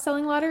profits off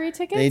selling lottery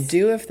tickets? They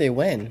do if they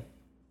win.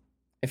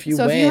 If you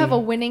So win, if you have a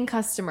winning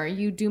customer,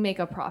 you do make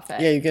a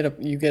profit. yeah, you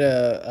get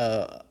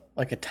a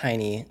like a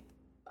tiny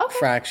Okay.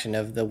 fraction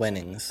of the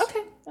winnings. Okay.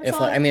 That's If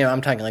all like, I mean,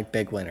 I'm talking like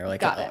big winner, like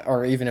Got it.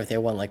 or even if they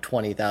won like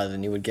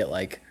 20,000, you would get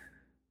like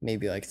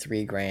maybe like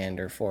 $3,000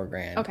 or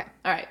 $4,000. Okay.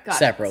 All right. Got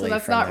Separately it. So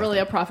that's from not that really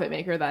thing. a profit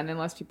maker then,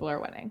 unless people are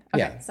winning. Okay.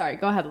 Yeah. Sorry.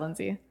 Go ahead,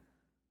 Lindsay.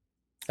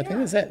 I think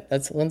that's it.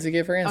 That's Lindsay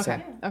gave her answer.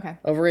 Okay. Okay.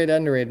 Overrated,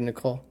 underrated,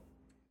 Nicole.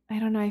 I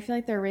don't know. I feel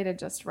like they're rated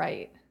just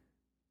right.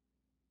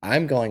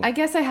 I'm going. I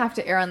guess I have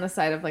to err on the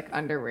side of like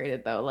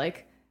underrated though,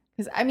 like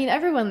because I mean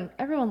everyone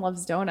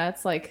loves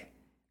donuts. Like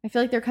I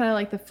feel like they're kind of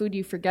like the food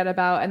you forget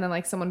about, and then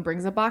like someone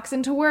brings a box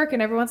into work,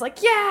 and everyone's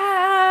like,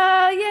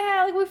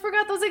 yeah, like we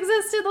forgot those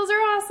existed. Those are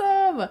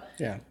awesome.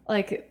 Yeah.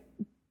 Like,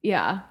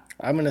 yeah,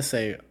 I'm gonna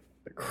say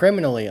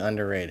criminally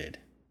underrated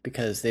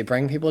because they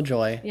bring people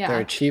joy. Yeah.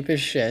 They're cheap as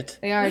shit.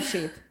 they are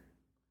cheap.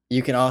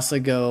 You can also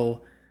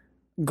go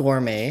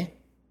gourmet.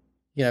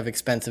 You can have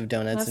expensive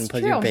donuts That's and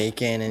put true. your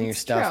bacon and your That's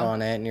stuff true.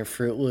 on it and your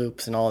Fruit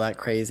Loops and all that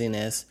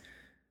craziness.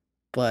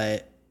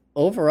 But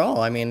overall,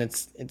 I mean,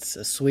 it's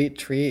a sweet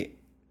treat.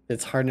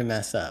 it's hard to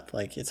mess up.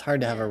 Like it's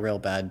hard to have a real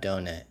bad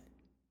donut.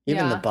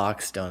 Even the Yeah.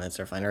 box donuts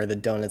are fine, or the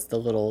donuts, the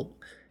little,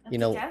 At you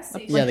the know, gas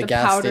station. yeah, Like the the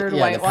gas powdered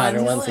yeah, white the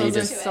powdered ones. ones that you Those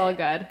are just, so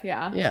good.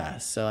 Yeah. yeah.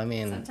 So I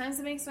mean, Sometimes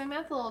it makes my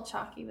mouth a little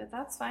chalky, but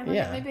that's fine. I'll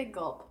Yeah. get my big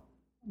gulp.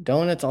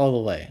 donuts all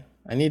the way.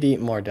 I need to eat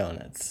more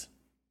donuts.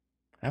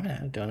 I haven't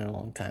had a donut in a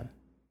long time.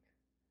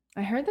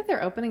 I heard that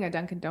they're opening a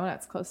Dunkin'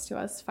 Donuts close to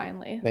us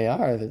finally. They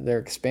are. They're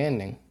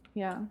expanding.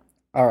 Yeah.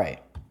 All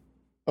right.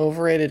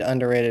 Overrated,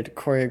 underrated,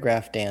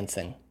 choreographed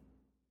dancing.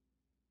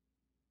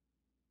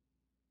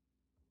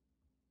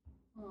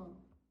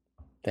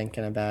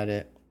 Thinking about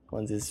it.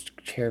 Lindsay's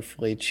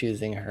carefully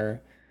choosing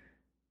her.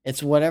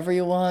 It's whatever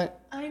you want.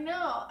 I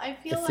know. I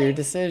feel It's your like,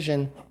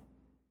 decision.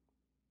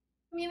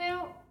 you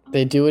know,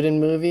 They do it in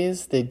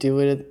movies. They do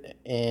it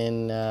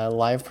in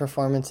live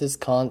performances,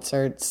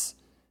 concerts,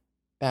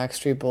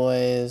 Backstreet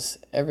Boys.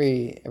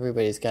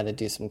 Everybody's got to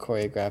do some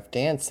choreographed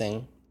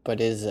dancing. But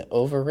is it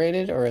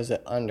overrated or is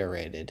it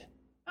underrated?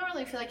 I don't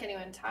really feel like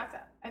anyone talked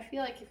that. I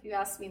feel like if you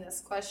asked me this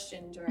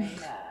question during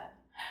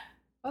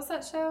what's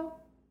that show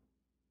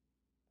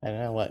I don't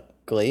know what.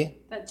 Glee?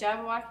 that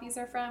Jabberwockies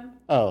are from?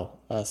 Oh,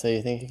 so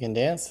you think you can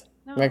dance?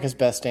 No. America's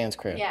Best Dance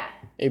Crew. Yeah.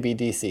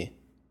 ABDC.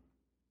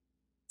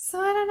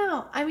 So I don't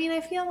know. I mean, I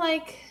feel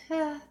like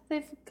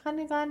they've kind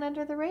of gone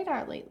under the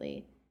radar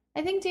lately.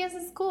 I think dance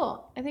is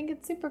cool. I think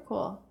it's super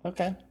cool.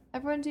 Okay.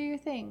 Everyone do your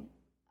thing.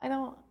 I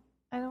don't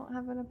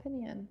have an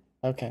opinion.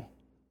 Okay.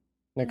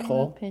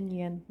 Nicole?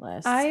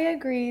 Opinionless. I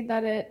agree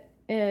that it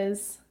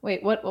is.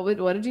 Wait, what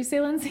did you say,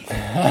 Lindsay?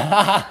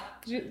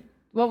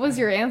 What was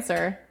your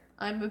answer?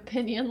 I'm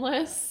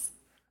opinionless.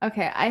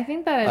 Okay, I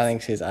think that it's I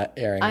think she's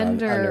airing on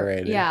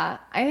underrated. Yeah,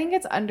 I think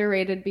it's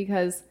underrated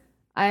because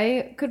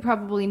I could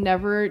probably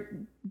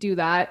never do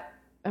that.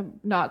 I'm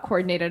not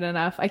coordinated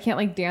enough. I can't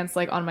like dance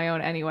like on my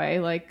own anyway.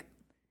 Like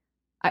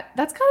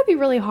that's got to be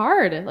really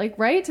hard. Like,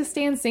 right, to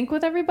stay in sync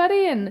with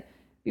everybody and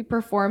be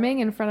performing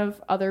in front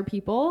of other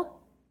people,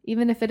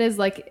 even if it is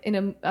like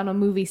on a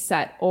movie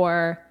set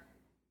or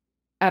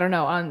I don't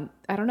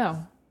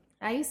know.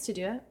 I used to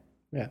do it.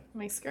 Yeah.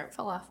 My skirt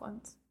fell off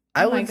once.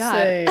 I Oh my would God.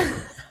 say.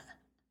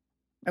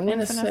 I'm going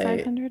to In front of say.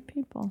 500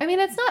 people. I mean,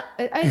 it's not.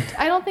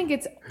 I don't think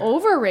it's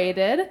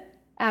overrated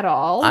at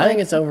all. I think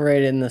it's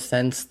overrated in the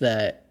sense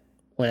that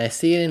when I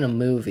see it in a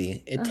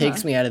movie, it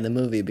takes me out of the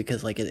movie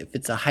because, like, if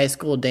it's a high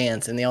school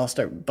dance and they all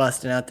start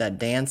busting out that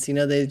dance,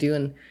 they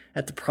do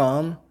at the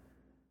prom,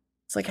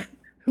 it's like,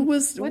 who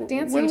was What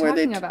dance are when you were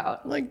they talking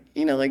about? Like,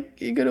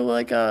 like you go to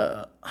like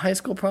a high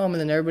school prom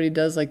and then everybody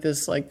does like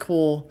this like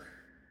cool,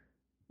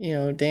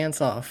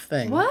 dance off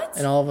thing. What?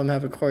 And all of them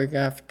have a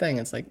choreographed thing.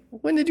 It's like,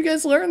 when did you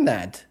guys learn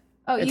that?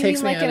 Oh, It you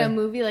takes mean me like in out a of-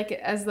 movie, like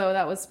as though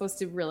that was supposed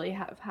to really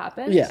have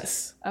happened?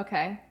 Yes.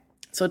 Okay.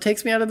 So it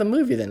takes me out of the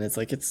movie. Then it's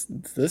like this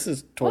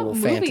is total What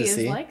movie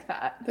fantasy. is like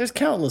that? There's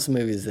countless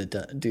movies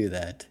that do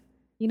that.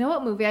 You know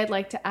what movie I'd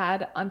like to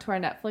add onto our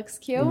Netflix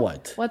queue?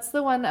 What? What's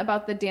the one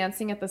about the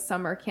dancing at the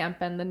summer camp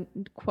and the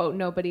quote,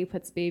 nobody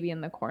puts baby in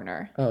the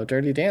corner? Oh,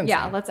 Dirty Dancing.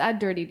 Yeah, let's add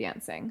Dirty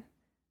Dancing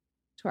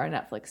to our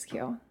Netflix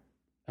queue.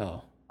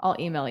 Oh, I'll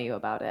email you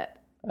about it.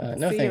 no, so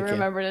thank you you.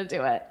 remember to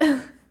do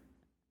it.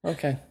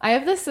 Okay, I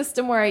have this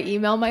system where I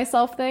email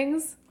myself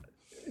things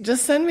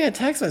just send me a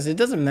text message. It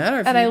doesn't matter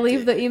if and you I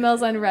leave the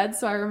emails unread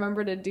so I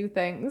remember to do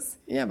things.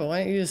 Yeah, but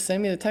why don't you just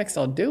send me the text?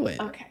 I'll do it.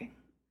 Okay.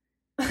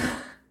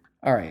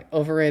 All right,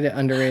 overrated,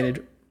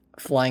 underrated,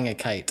 flying a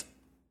kite.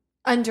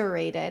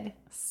 Underrated.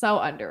 So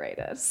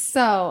underrated.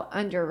 So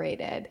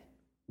underrated.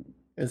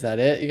 Is that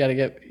it? You gotta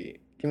give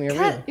me a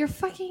Cut, real. you're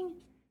fucking.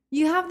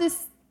 You have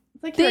this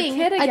Like you're thing, a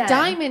kid a again.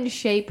 diamond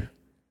shape,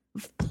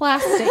 of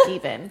plastic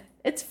even.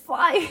 It's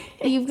flying.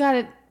 And you've got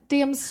a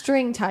damn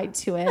string tied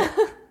to it,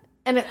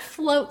 and it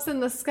floats in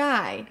the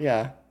sky.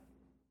 Yeah.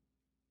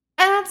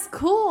 And that's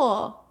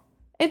cool.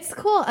 It's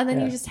cool. And then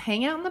Yeah. you just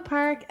hang out in the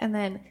park, and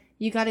then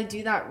you got to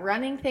do that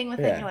running thing with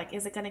it. Yeah. You're like,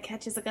 is it going to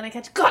catch? Is it going to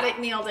catch? Got it,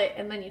 nailed it.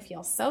 And then you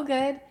feel so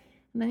good.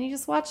 And then you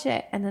just watch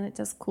it, and then it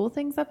does cool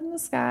things up in the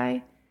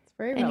sky, It's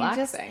very and you're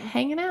just relaxing.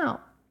 hanging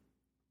out.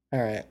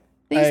 All right.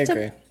 They I used to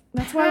agree.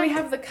 That's why we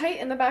have the kite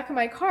in the back of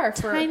my car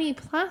for Tiny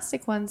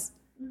plastic ones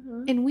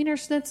in Wiener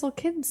Schnitzel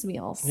kids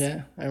meals.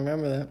 Yeah, I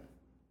remember that.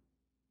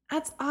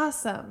 That's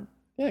awesome.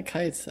 Yeah,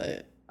 kites.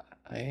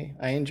 I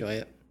enjoy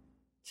it.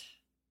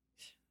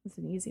 That's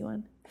an easy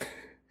one.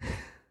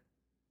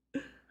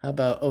 How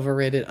about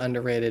overrated,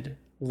 underrated,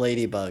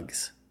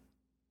 ladybugs?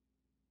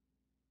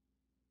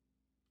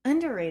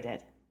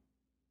 Underrated.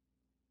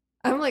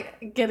 I'm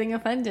like getting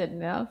offended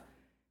now.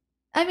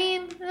 I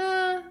mean,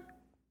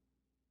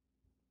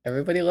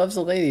 Everybody loves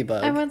a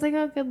ladybug. everyone's like,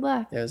 oh, good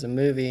luck. There was a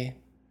movie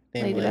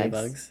named Ladybugs.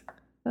 Ladybugs.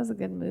 That was a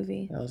good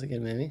movie. That was a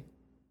good movie.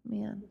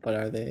 Man. But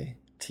are they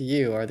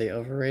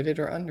overrated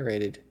or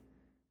underrated?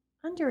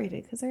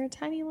 Underrated because they're a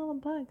tiny little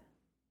bug.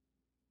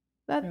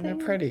 That And thing,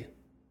 they're pretty.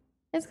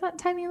 it's got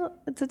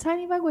it's a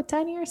tiny bug with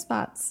tinier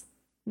spots.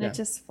 And Yeah. it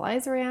just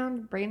flies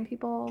around bringing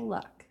people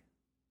luck.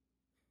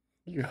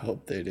 You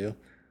hope they do.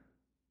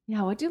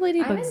 Yeah, what do I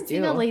ladybugs haven't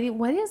seen do? a lady.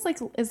 What is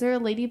is there a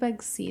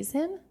ladybug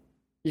season?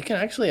 You can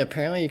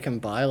apparently you can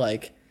buy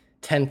like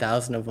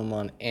 10,000 of them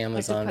on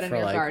Amazon put in for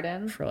your like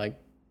garden? for like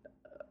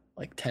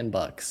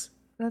 $10.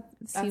 That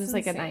seems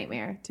like a insane.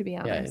 nightmare, to be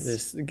Yeah,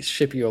 honest. they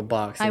ship you a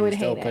box and I you would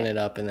just hate open it. it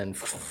up and then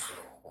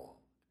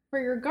For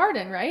your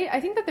garden, right? I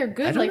think that they're I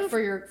good, don't like know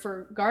if-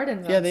 for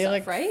gardens. yeah, and they stuff,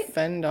 like right?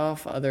 fend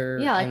off other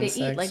Yeah, like they eat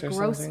insects like or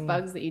gross something.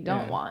 bugs that you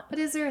don't Yeah. want. But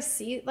is there a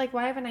seed? Like,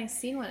 why haven't I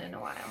seen one in a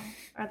while?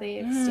 Are they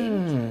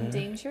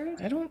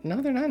endangered? I don't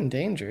know. They're not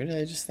endangered.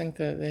 I just think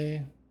that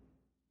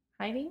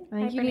Hiding? I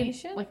think you need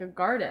Hibernation? like a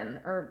garden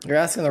or you're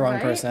asking the wrong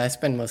Right? person. I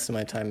spend most of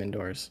my time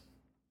indoors.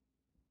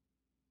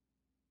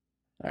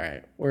 All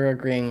right, we're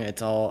agreeing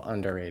it's all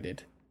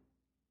underrated.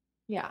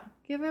 yeah.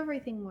 Give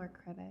everything more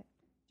credit.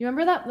 Do you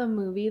remember the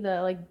movie,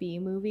 the like bee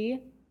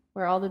movie,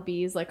 where all the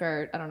bees like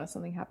are I don't know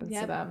something happens to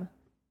Yep. them,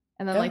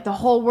 and then Yeah. like the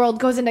whole world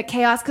goes into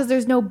chaos because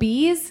there's no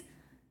bees?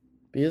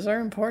 Bees are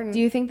important. Do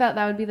you think that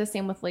would be the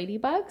same with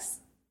ladybugs?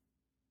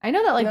 I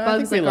know that like No, I think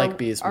bugs we like, like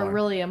bees are more.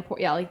 really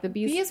important. Yeah, like the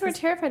bees. Bees we're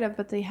terrified of,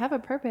 but they have a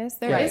purpose.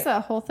 There Right. is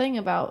a whole thing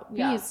about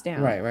Yeah. bees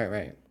now.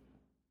 Right.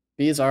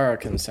 Bees are a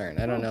concern.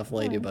 I don't know if Oh,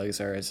 ladybugs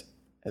are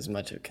as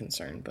much a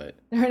concern, but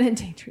they're an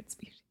endangered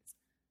species.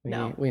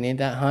 we need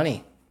that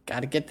honey.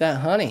 Got to get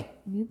that honey.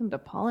 You need them to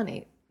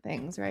pollinate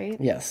things, right?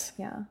 Yes.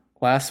 Yeah,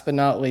 Last but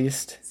not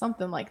least,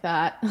 something like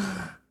that.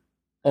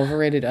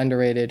 overrated,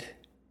 underrated.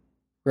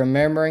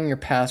 Remembering your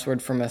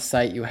password from a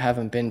site you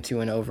haven't been to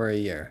in over a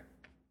year.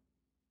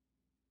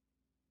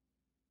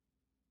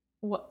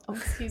 What? Oh,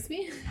 excuse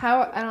me?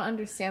 How? I don't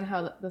understand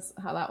how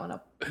that one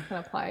can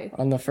apply.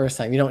 On the first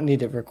time, you don't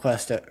need to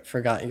request it.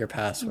 Forgot your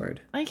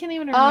password. I can't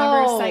even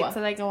remember Oh. sites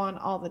that I go on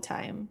all the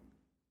time.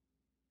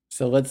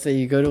 So let's say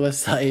you go to a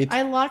site.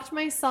 I locked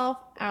myself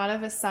out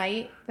of a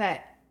site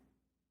that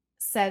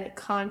said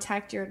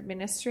contact your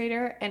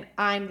administrator, and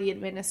I'm the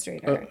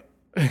administrator.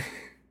 Do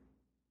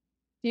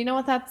you know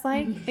what that's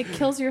like? It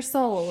kills your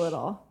soul a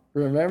little.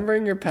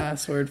 Remembering your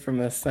password from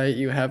a site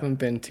you haven't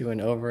been to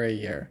in over a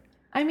year.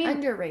 I mean,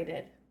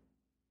 Underrated.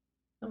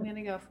 I'm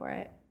gonna go for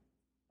it.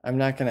 I'm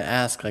not gonna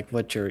ask like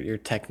what your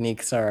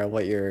techniques are or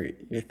what your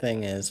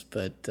thing is,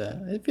 but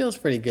it feels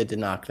pretty good to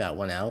knock that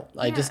one out.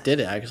 I just Yeah. did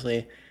it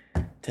actually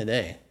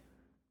today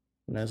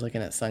when I was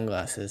looking at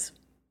sunglasses.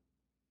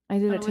 I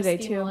did On it today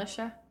Whiskey too.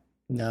 Militia.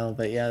 No,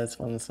 but yeah, that's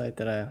one site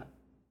that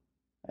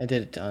I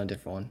did it on a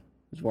different one.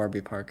 It was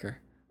Warby Parker.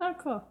 Oh,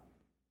 cool.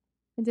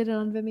 I did it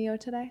on Vimeo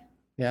today.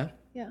 Yeah?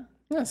 Yeah.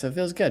 Yeah, so it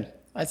feels good.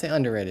 I'd say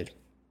underrated.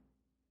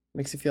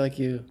 Makes you feel like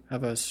you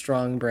have a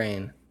strong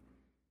brain.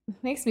 It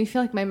makes me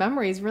feel like my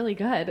memory is really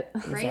good.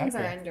 Brains are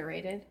Exactly.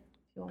 underrated. If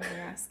you want me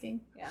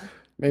asking. Yeah.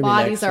 Maybe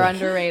Bodies next are week.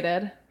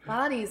 underrated.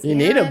 Bodies. You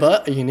need a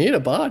man. you need a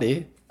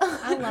body.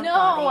 I love no,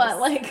 bodies.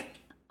 like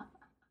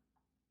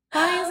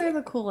Bodies are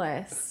the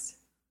coolest.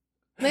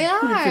 They You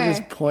could are.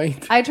 just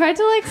point. I tried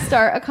to like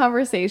start a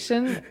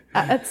conversation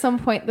at some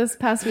point this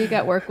past week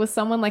at work with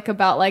someone like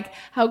about like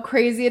how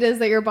crazy it is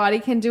that your body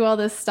can do all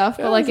this stuff,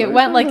 but like it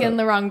went like in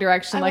the wrong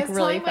direction, I like was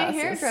really telling my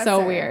fast. It was so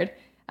hairdresser. weird.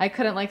 I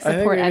couldn't like I think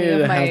support we any need of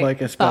to my have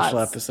like a special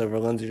thoughts. episode where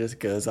Lindsay just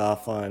goes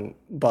off on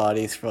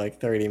bodies for like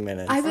 30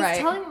 minutes. I was Right.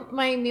 telling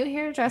my new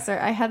hairdresser,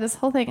 I had this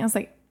whole thing. I was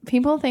like,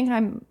 people think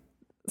I'm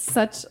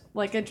such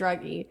like a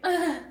druggie,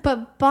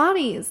 but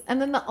bodies.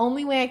 And then the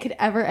only way I could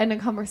ever end a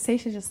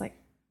conversation is just like,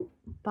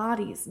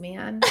 bodies,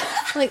 man.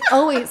 Like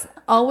always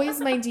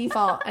my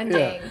default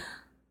ending.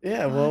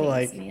 Yeah, well,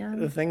 Bodies, like man.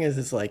 the thing is,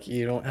 it's like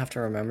you don't have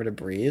to remember to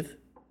breathe.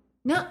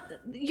 No,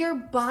 your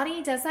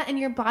body does that, and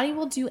your body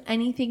will do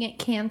anything it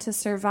can to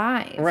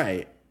survive.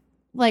 Right.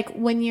 Like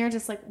when you're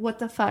just like, what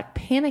the fuck,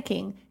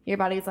 panicking, your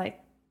body's like,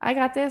 I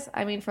got this.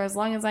 I mean, for as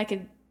long as I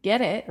could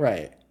get it,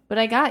 Right. but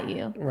I got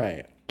you.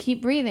 Right.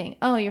 Keep breathing.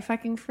 Oh, you're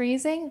fucking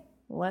freezing?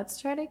 Let's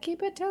try to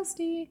keep it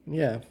toasty.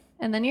 Yeah.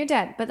 And then you're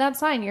dead. But that's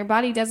fine. Your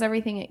body does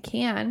everything it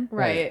can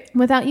Right.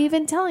 without you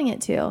even telling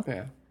it to.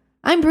 Yeah.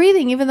 I'm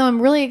breathing even though I'm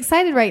really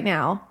excited right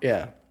now.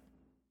 Yeah.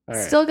 All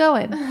right. Still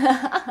going.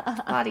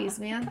 Bodies,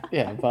 man.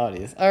 Yeah,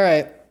 bodies. All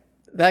right.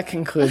 That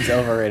concludes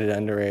overrated,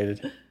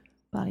 underrated.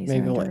 Bodies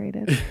Maybe are what-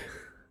 underrated.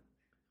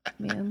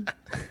 Man.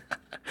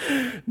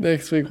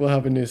 Next week we'll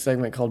have a new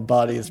segment called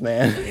Bodies,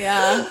 Man.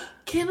 Yeah.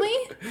 Can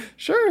we?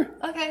 Sure.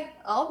 Okay.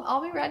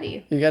 I'll be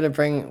ready. You got to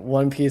bring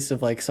one piece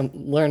of like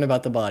learn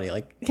about the body.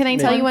 Like, Can I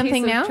tell you one piece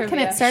thing of now? Can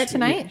trivia. it start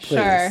tonight? Please.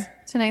 Sure.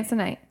 Tonight's the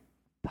night.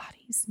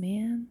 Bodies,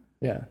 man.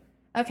 yeah.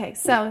 Okay,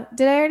 so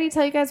did I already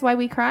tell you guys why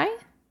we cry?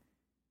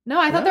 No,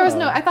 I thought there was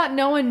No. I thought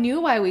no one knew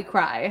why we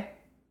cry.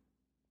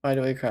 Why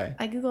do we cry?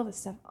 I Google this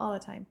stuff all the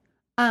time.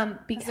 Has there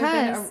been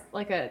Because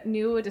like a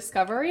new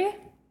discovery?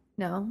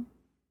 no.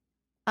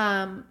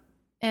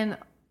 And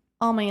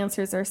all my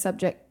answers are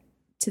subject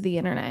to the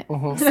internet.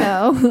 Uh-huh.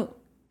 So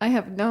I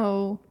have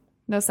no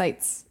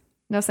sites,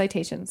 no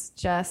citations,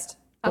 just That's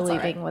all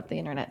believing right. what the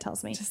internet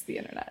tells me. Just the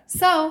internet.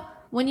 So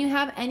when you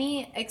have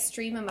any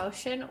extreme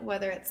emotion,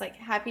 whether it's like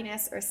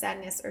happiness or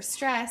sadness or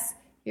stress,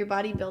 your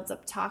body builds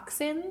up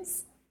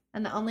toxins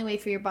And the only way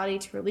for your body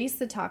to release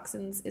the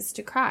toxins is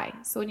to cry.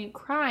 So when you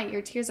cry,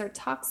 your tears are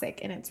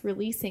toxic and it's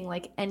releasing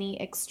like any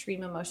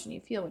extreme emotion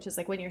you feel, which is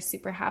like when you're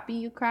super happy,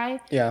 you cry.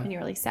 Yeah. When you're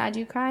really sad,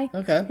 you cry.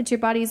 Okay. It's your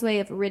body's way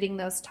of ridding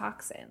those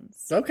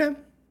toxins. Okay.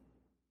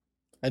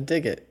 I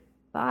dig it.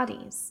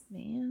 Bodies,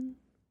 man.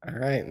 All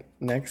right.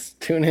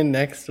 Tune in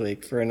next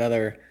week for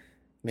another.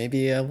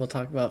 Maybe we'll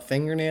talk about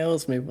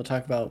fingernails. Maybe we'll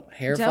talk about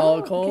hair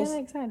follicles. Don't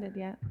get excited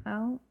yet.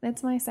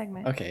 That's my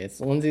segment. Okay,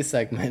 it's Lindsay's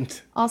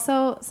segment.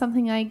 Also,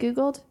 something I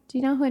Googled. Do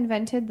you know who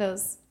invented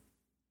those,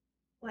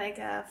 like,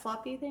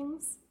 floppy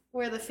things?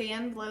 Where the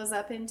fan blows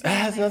up into That it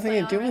has and they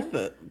nothing to fly do around? with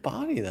the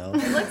body, though.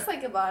 It looks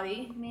like a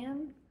body,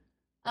 man.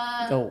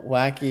 The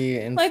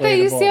wacky inflatable. Like that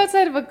you see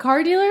outside of a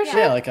car dealership?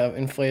 Yeah, like an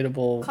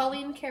inflatable.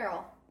 Colleen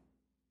Carroll,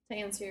 to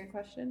answer your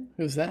question.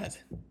 Who's that?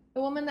 The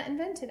woman that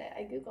invented it.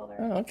 I Googled her.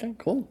 Oh, okay,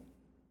 cool.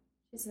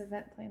 She's an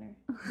event planner.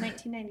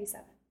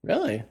 1997.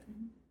 Really?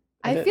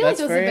 I feel like That's those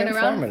have very been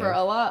around informative. for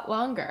a lot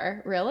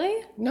longer.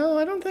 Really? No,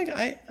 I don't think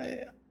I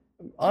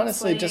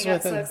honestly just I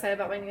with got so excited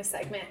about my new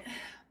segment.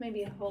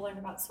 Maybe we'll learn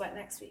about sweat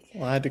next week.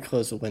 Well, I had to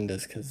close the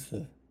windows because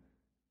the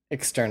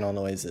external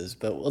noises.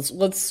 But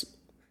let's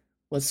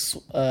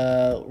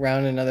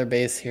round another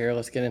base here.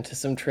 Let's get into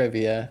some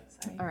trivia,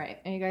 Sorry. All right.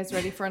 Are you guys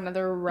ready for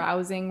another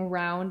rousing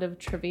round of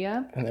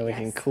trivia? and then we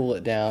can Yes. cool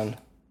it down.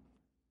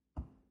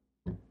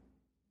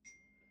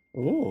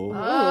 Ooh,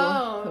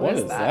 Oh, what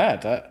is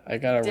that? I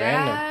got a random.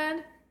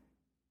 Dad.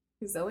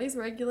 He's always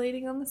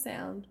regulating on the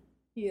sound.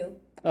 You.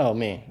 Oh,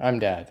 me. I'm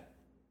Dad.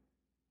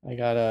 I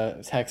got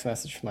a text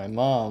message from my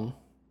mom.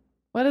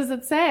 What does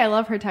it say? I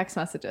love her text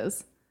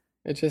messages.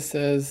 It just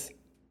says,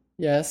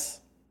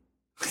 yes.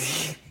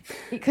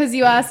 Because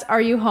you asked,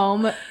 are you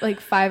home like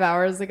 5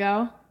 hours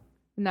ago?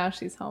 Now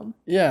she's home.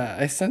 Yeah,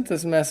 I sent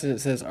this message that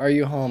says, are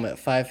you home at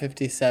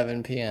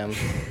 5:57 p.m.?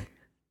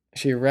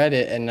 She read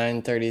it at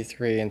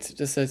 9:33 and it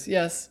just says,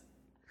 yes.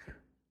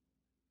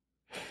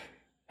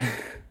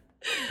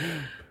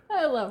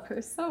 I love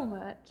her so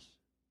much.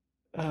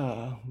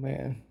 Oh,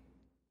 man.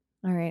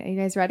 All right. Are you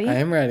guys ready? I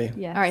am ready.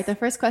 Yes. All right. The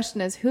first question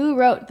is, who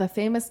wrote the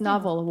famous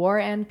novel War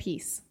and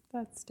Peace?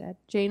 That's dead.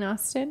 Jane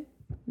Austen?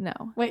 No.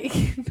 Wait,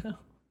 no.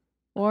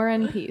 War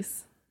and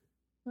Peace.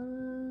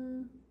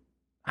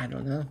 I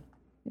don't know.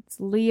 It's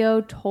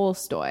Leo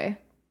Tolstoy.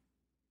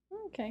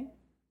 Okay.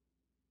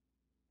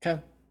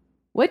 Okay.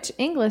 Which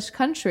English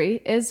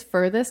country is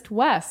furthest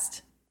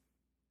west?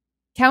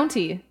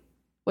 County.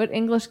 What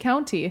English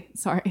county?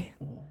 Sorry.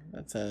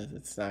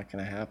 It's not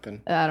going to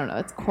happen. I don't know.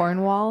 It's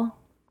Cornwall.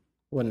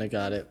 Wouldn't have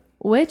got it.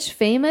 Which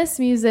famous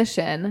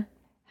musician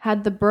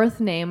had the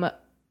birth name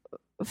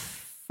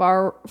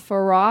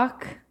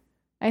Farouk,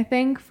 I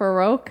think,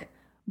 Farouk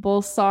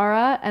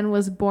Bulsara, and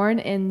was born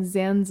in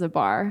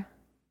Zanzibar?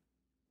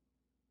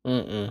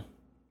 Mm-mm.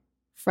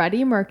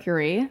 Freddie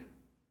Mercury.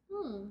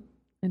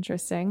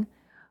 Interesting.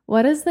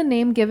 What is the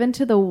name given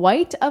to the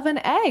white of an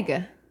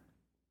egg?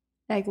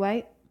 Egg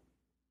white?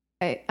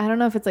 I don't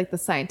know if it's like the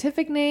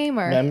scientific name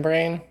or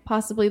Membrane?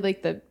 possibly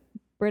like the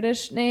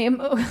British name.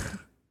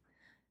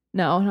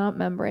 No, not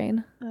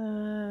membrane.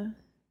 I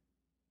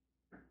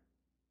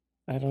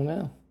don't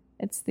know.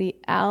 It's the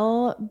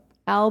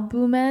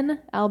albumen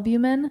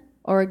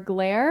or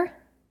glare.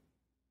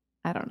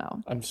 I don't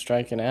know. I'm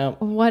striking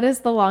out. What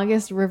is the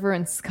longest river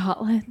in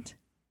Scotland?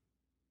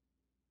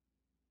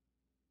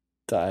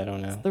 I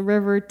don't know. The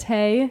River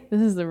Tay.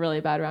 This is a really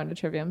bad round of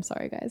trivia. I'm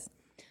sorry, guys.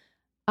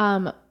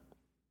 In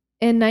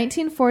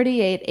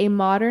 1948, a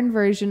modern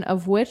version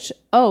of which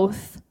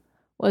oath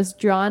was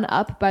drawn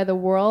up by the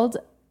World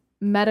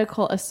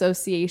Medical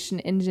Association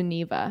in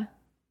Geneva?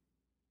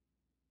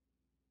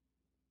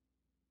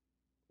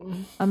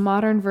 A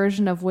modern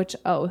version of which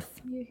oath?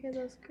 You hear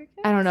those crickets?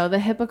 I don't know. The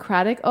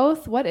Hippocratic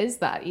Oath? What is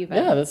that even?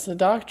 Yeah, that's the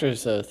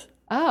doctor's oath.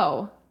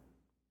 Oh.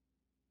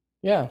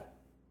 Yeah.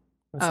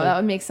 It's That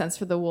would make sense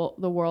for the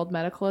World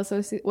Medical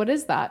Association. What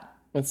is that?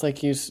 it's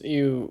like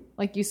you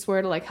Like you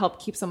swear to like help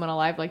keep someone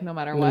alive, like no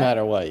matter no what,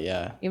 matter what,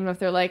 yeah. even if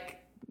they're like,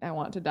 I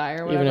want to die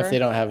or whatever. Even if they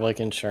don't have like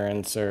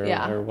insurance or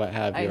Yeah, what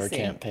have you I or see.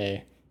 can't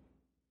pay,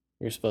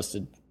 you're supposed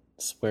to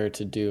swear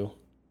to do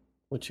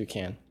what you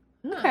can.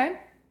 Okay.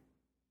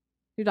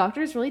 Do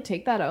doctors really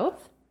take that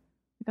oath?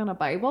 Like on a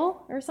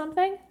Bible or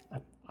something?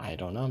 I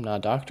don't know. I'm not a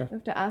doctor. We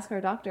have to ask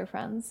our doctor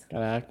friends.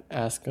 Gotta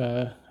ask.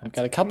 I've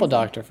got a couple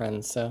doctor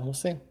friends, so we'll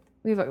see.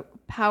 We have a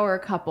power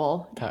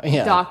couple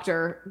Yeah.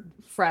 doctor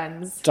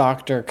friends.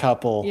 Doctor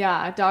couple.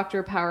 Yeah,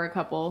 doctor power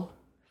couple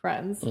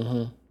friends.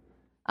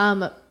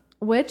 Mm-hmm.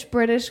 Which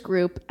British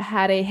group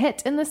had a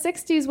hit in the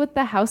 60s with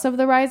The House of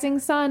the Rising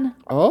Sun?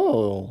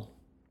 Oh,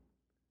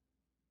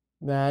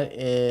 that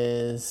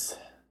is.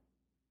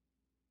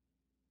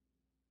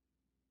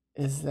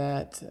 Is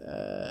that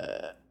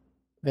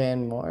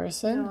Van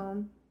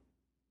Morrison?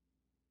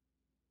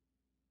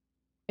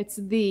 It's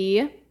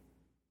the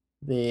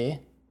The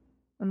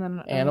and then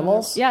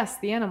Animals? Yes,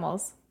 the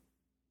Animals.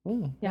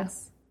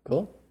 Yes.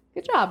 Cool.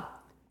 Good job.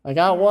 I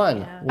got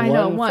one. Yeah. I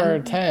know, for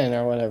one. 10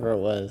 or whatever it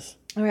was.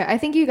 All right, I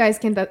think you guys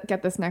can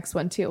get this next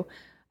one too.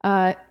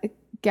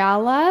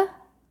 Gala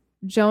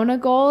Jonah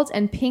Gold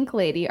and Pink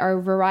Lady are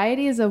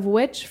varieties of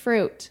which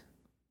fruit?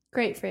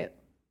 Grapefruit.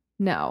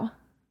 No.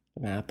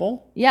 An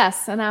apple?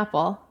 Yes, an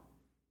apple.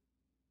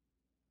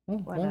 Oh,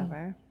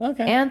 Whatever.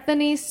 Okay.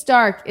 Anthony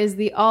Stark is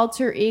the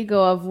alter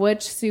ego of which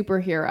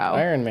superhero?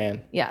 Iron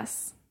Man.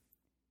 Yes.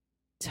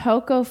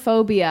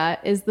 Tocophobia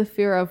is the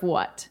fear of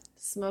what?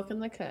 Smoking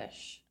the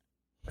kush.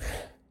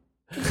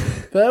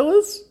 That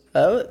was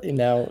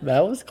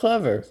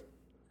clever.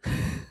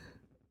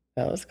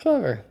 That was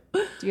clever.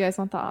 Do you guys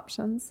want the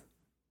options?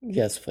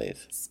 Yes,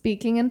 please.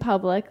 Speaking in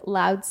public,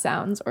 loud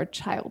sounds, or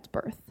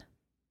childbirth?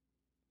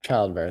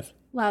 Childbirth.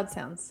 Loud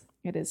sounds.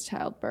 It is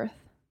childbirth.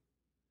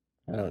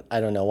 I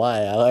don't know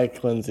why. I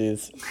like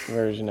Lindsay's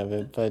version of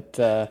it, but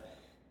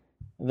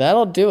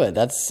that'll do it.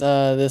 That's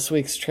this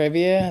week's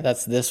trivia.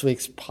 That's this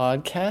week's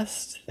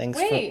podcast. Thanks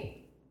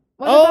Wait.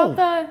 What Oh!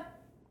 about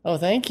Oh,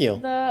 thank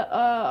you.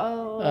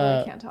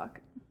 I can't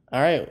talk.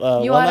 All right.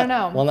 You ought to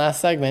know. One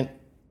last segment.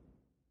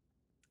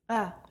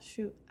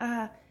 Shoot.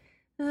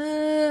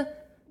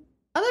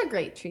 Other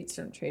great treats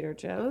from Trader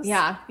Joe's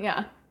Yeah.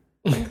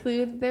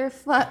 include their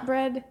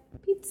flatbread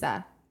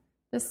pizza,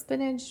 the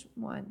spinach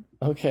one.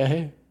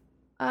 Okay.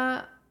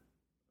 That's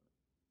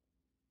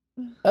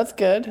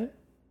good.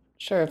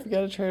 Sure, if you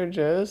go to Trader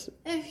Joe's.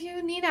 If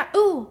you need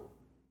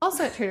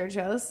also at Trader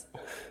Joe's.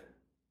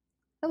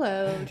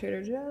 Hello,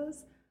 Trader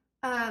Joe's.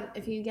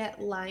 If you get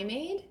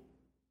limeade,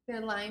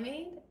 their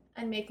limeade,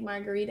 and make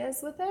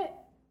margaritas with it,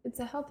 it's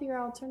a healthier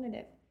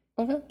alternative.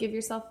 Okay. Give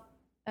yourself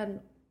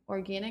an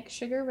organic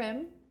sugar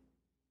rim.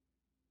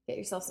 Get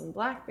yourself some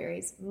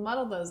blackberries.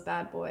 Muddle those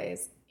bad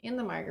boys in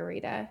the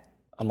margarita.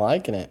 I'm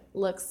liking it.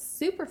 Looks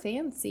super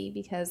fancy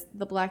because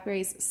the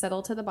blackberries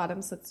settle to the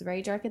bottom, so it's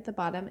very dark at the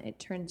bottom. It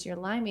turns your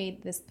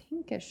limeade this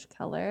pinkish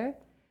color.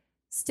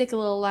 Stick a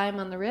little lime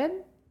on the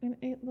rim, and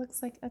it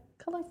looks like a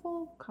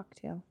colorful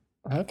cocktail.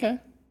 Okay.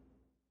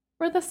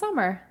 For the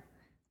summer.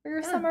 For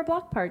your summer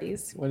block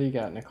parties. What do you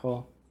got,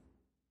 Nicole?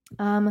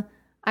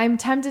 I'm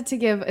tempted to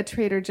give a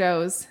Trader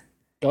Joe's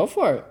Go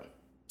for it.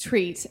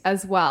 treat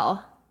as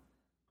well.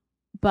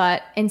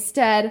 But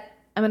instead,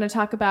 I'm going to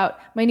talk about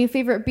my new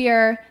favorite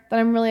beer that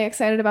I'm really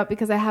excited about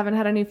because I haven't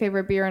had a new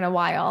favorite beer in a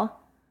while.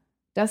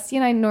 Dusty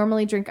and I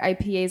normally drink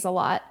IPAs a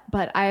lot,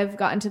 but I've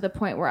gotten to the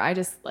point where I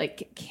just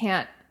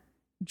can't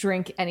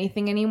drink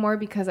anything anymore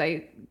because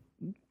I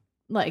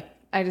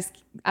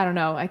don't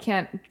know. I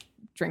can't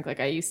drink like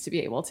I used to be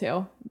able to.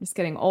 I'm just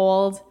getting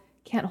old.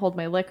 Can't hold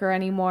my liquor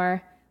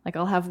anymore.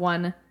 I'll have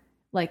one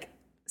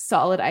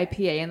solid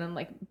IPA and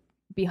then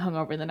be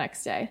hungover the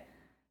next day.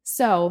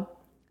 So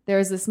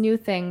there's this new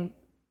thing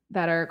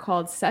that are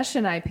called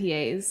session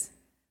IPAs,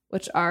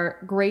 which are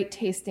great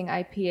tasting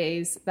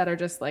IPAs that are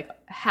just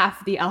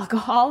half the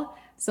alcohol.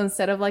 So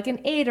instead of an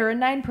 8 or a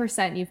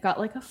 9%, you've got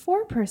a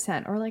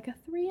 4% or a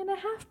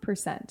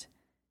 3.5%.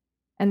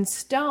 And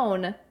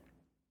Stone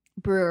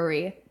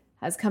Brewery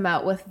has come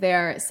out with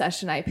their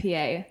session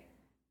IPA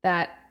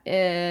that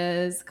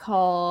is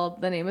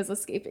called, the name is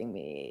escaping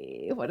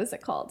me. What is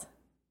it called?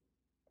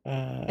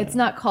 It's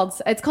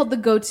called the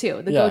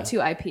Go-To, Go-To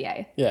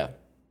IPA. Yeah.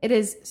 It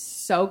is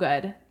so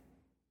good.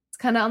 It's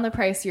kind of on the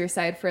pricier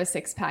side for a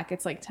 6-pack.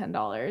 It's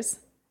 $10.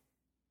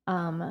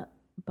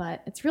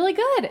 But it's really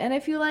good. And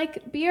if you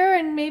like beer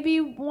and maybe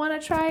want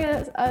to try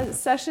a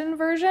session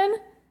version,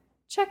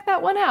 check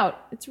that one out.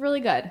 It's really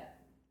good.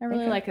 I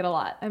really like it a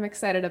lot. I'm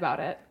excited about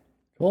it.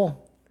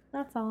 Cool.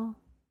 That's all.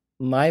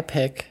 My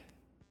pick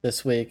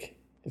this week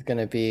is going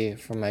to be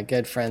from my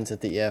good friends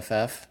at the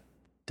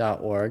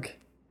EFF.org.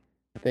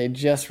 They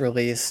just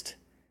released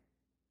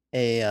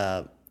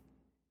an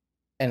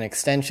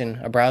extension,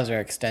 a browser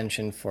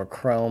extension for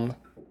Chrome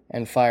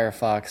and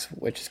Firefox,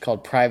 which is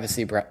called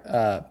Privacy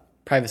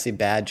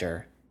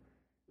Badger,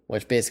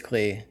 which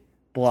basically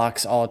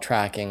blocks all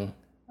tracking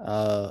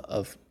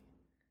of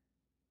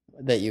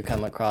that you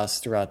come across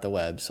throughout the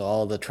web. So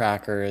all the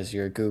trackers,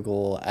 your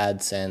Google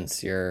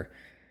AdSense, your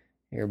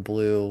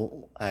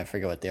Blue, I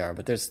forget what they are,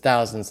 but there's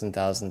thousands and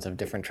thousands of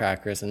different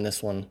trackers, and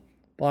this one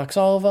blocks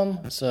all of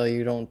them, so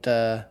you don't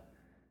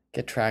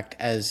get tracked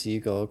as you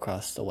go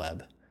across the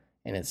web.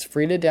 And it's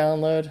free to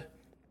download.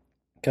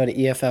 Go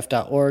to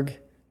EFF.org,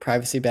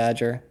 Privacy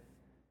Badger.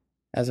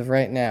 As of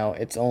right now,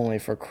 it's only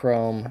for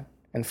Chrome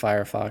and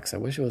Firefox. I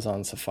wish it was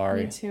on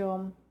Safari. Me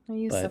too. I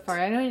use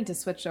Safari. I know I need to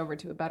switch over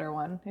to a better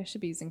one. I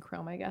should be using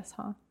Chrome, I guess,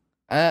 huh?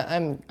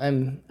 I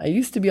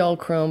used to be all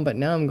Chrome, but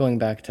now I'm going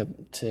back to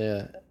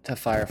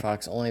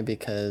Firefox only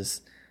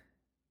because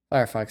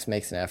Firefox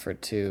makes an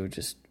effort to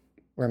just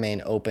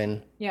remain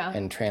open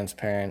and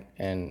transparent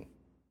and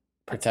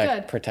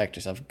protect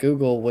yourself.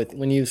 Google,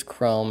 when you use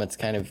Chrome, it's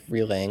kind of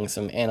relaying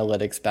some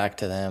analytics back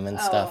to them and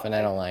stuff, and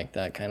I don't like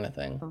that kind of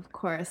thing. Of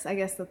course. I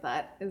guess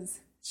that is,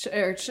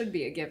 or it should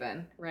be a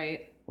given,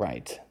 right?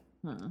 Right.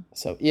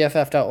 So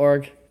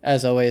EFF.org,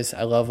 as always,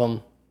 I love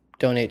them.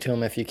 Donate to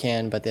them if you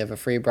can, but they have a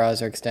free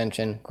browser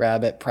extension.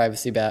 Grab it,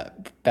 Privacy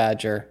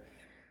Badger.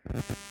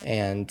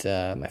 And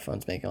my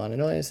phone's making a lot of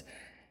noise.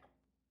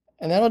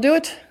 And that'll do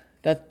it.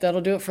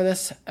 That'll do it for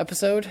this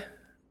episode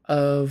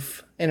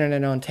of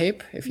Internet on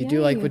Tape. If you do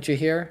like what you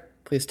hear,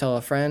 please tell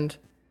a friend.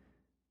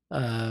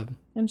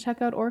 And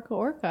check out Orca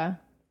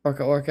Orca.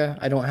 Orca.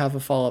 I don't have a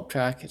follow-up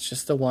track. It's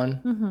just the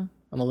one.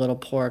 I'm a little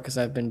poor because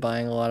I've been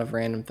buying a lot of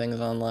random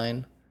things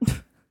online.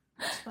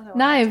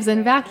 Knives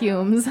and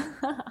vacuums.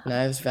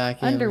 Knives,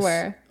 vacuums.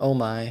 Underwear. Oh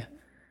my.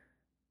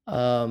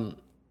 What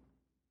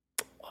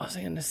was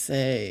I going to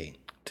say?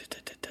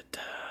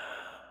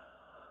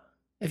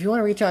 If you want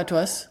to reach out to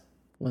us,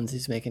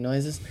 Lindsay's making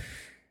noises.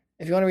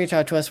 If you want to reach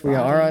out to us, we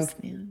are on...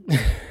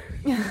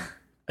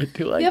 I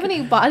do like If you have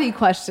any body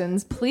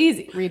questions,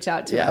 please reach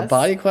out to us. Yeah,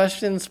 body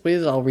questions,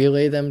 please. I'll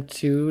relay them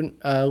to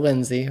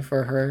Lindsay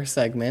for her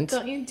segment.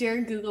 Don't you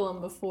dare Google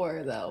them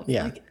before, though.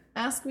 Yeah. Like,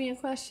 ask me a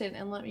question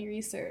and let me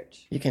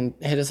research. You can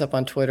hit us up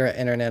on Twitter at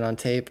Internet on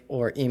Tape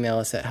or email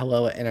us at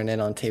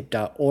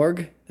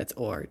hello@internetontape.org. That's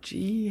org.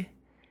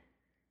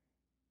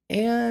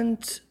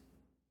 And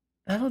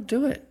that'll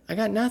do it. I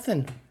got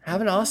nothing. Have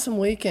an awesome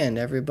weekend,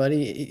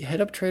 everybody. Hit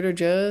up Trader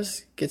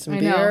Joe's, get some I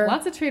beer. know.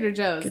 Lots of Trader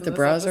Joe's. Get in the this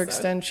browser episode.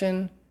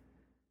 extension.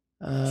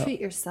 Treat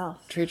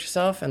yourself. Treat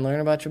yourself and learn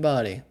about your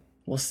body.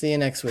 We'll see you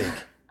next week.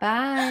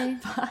 Bye.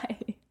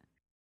 Bye.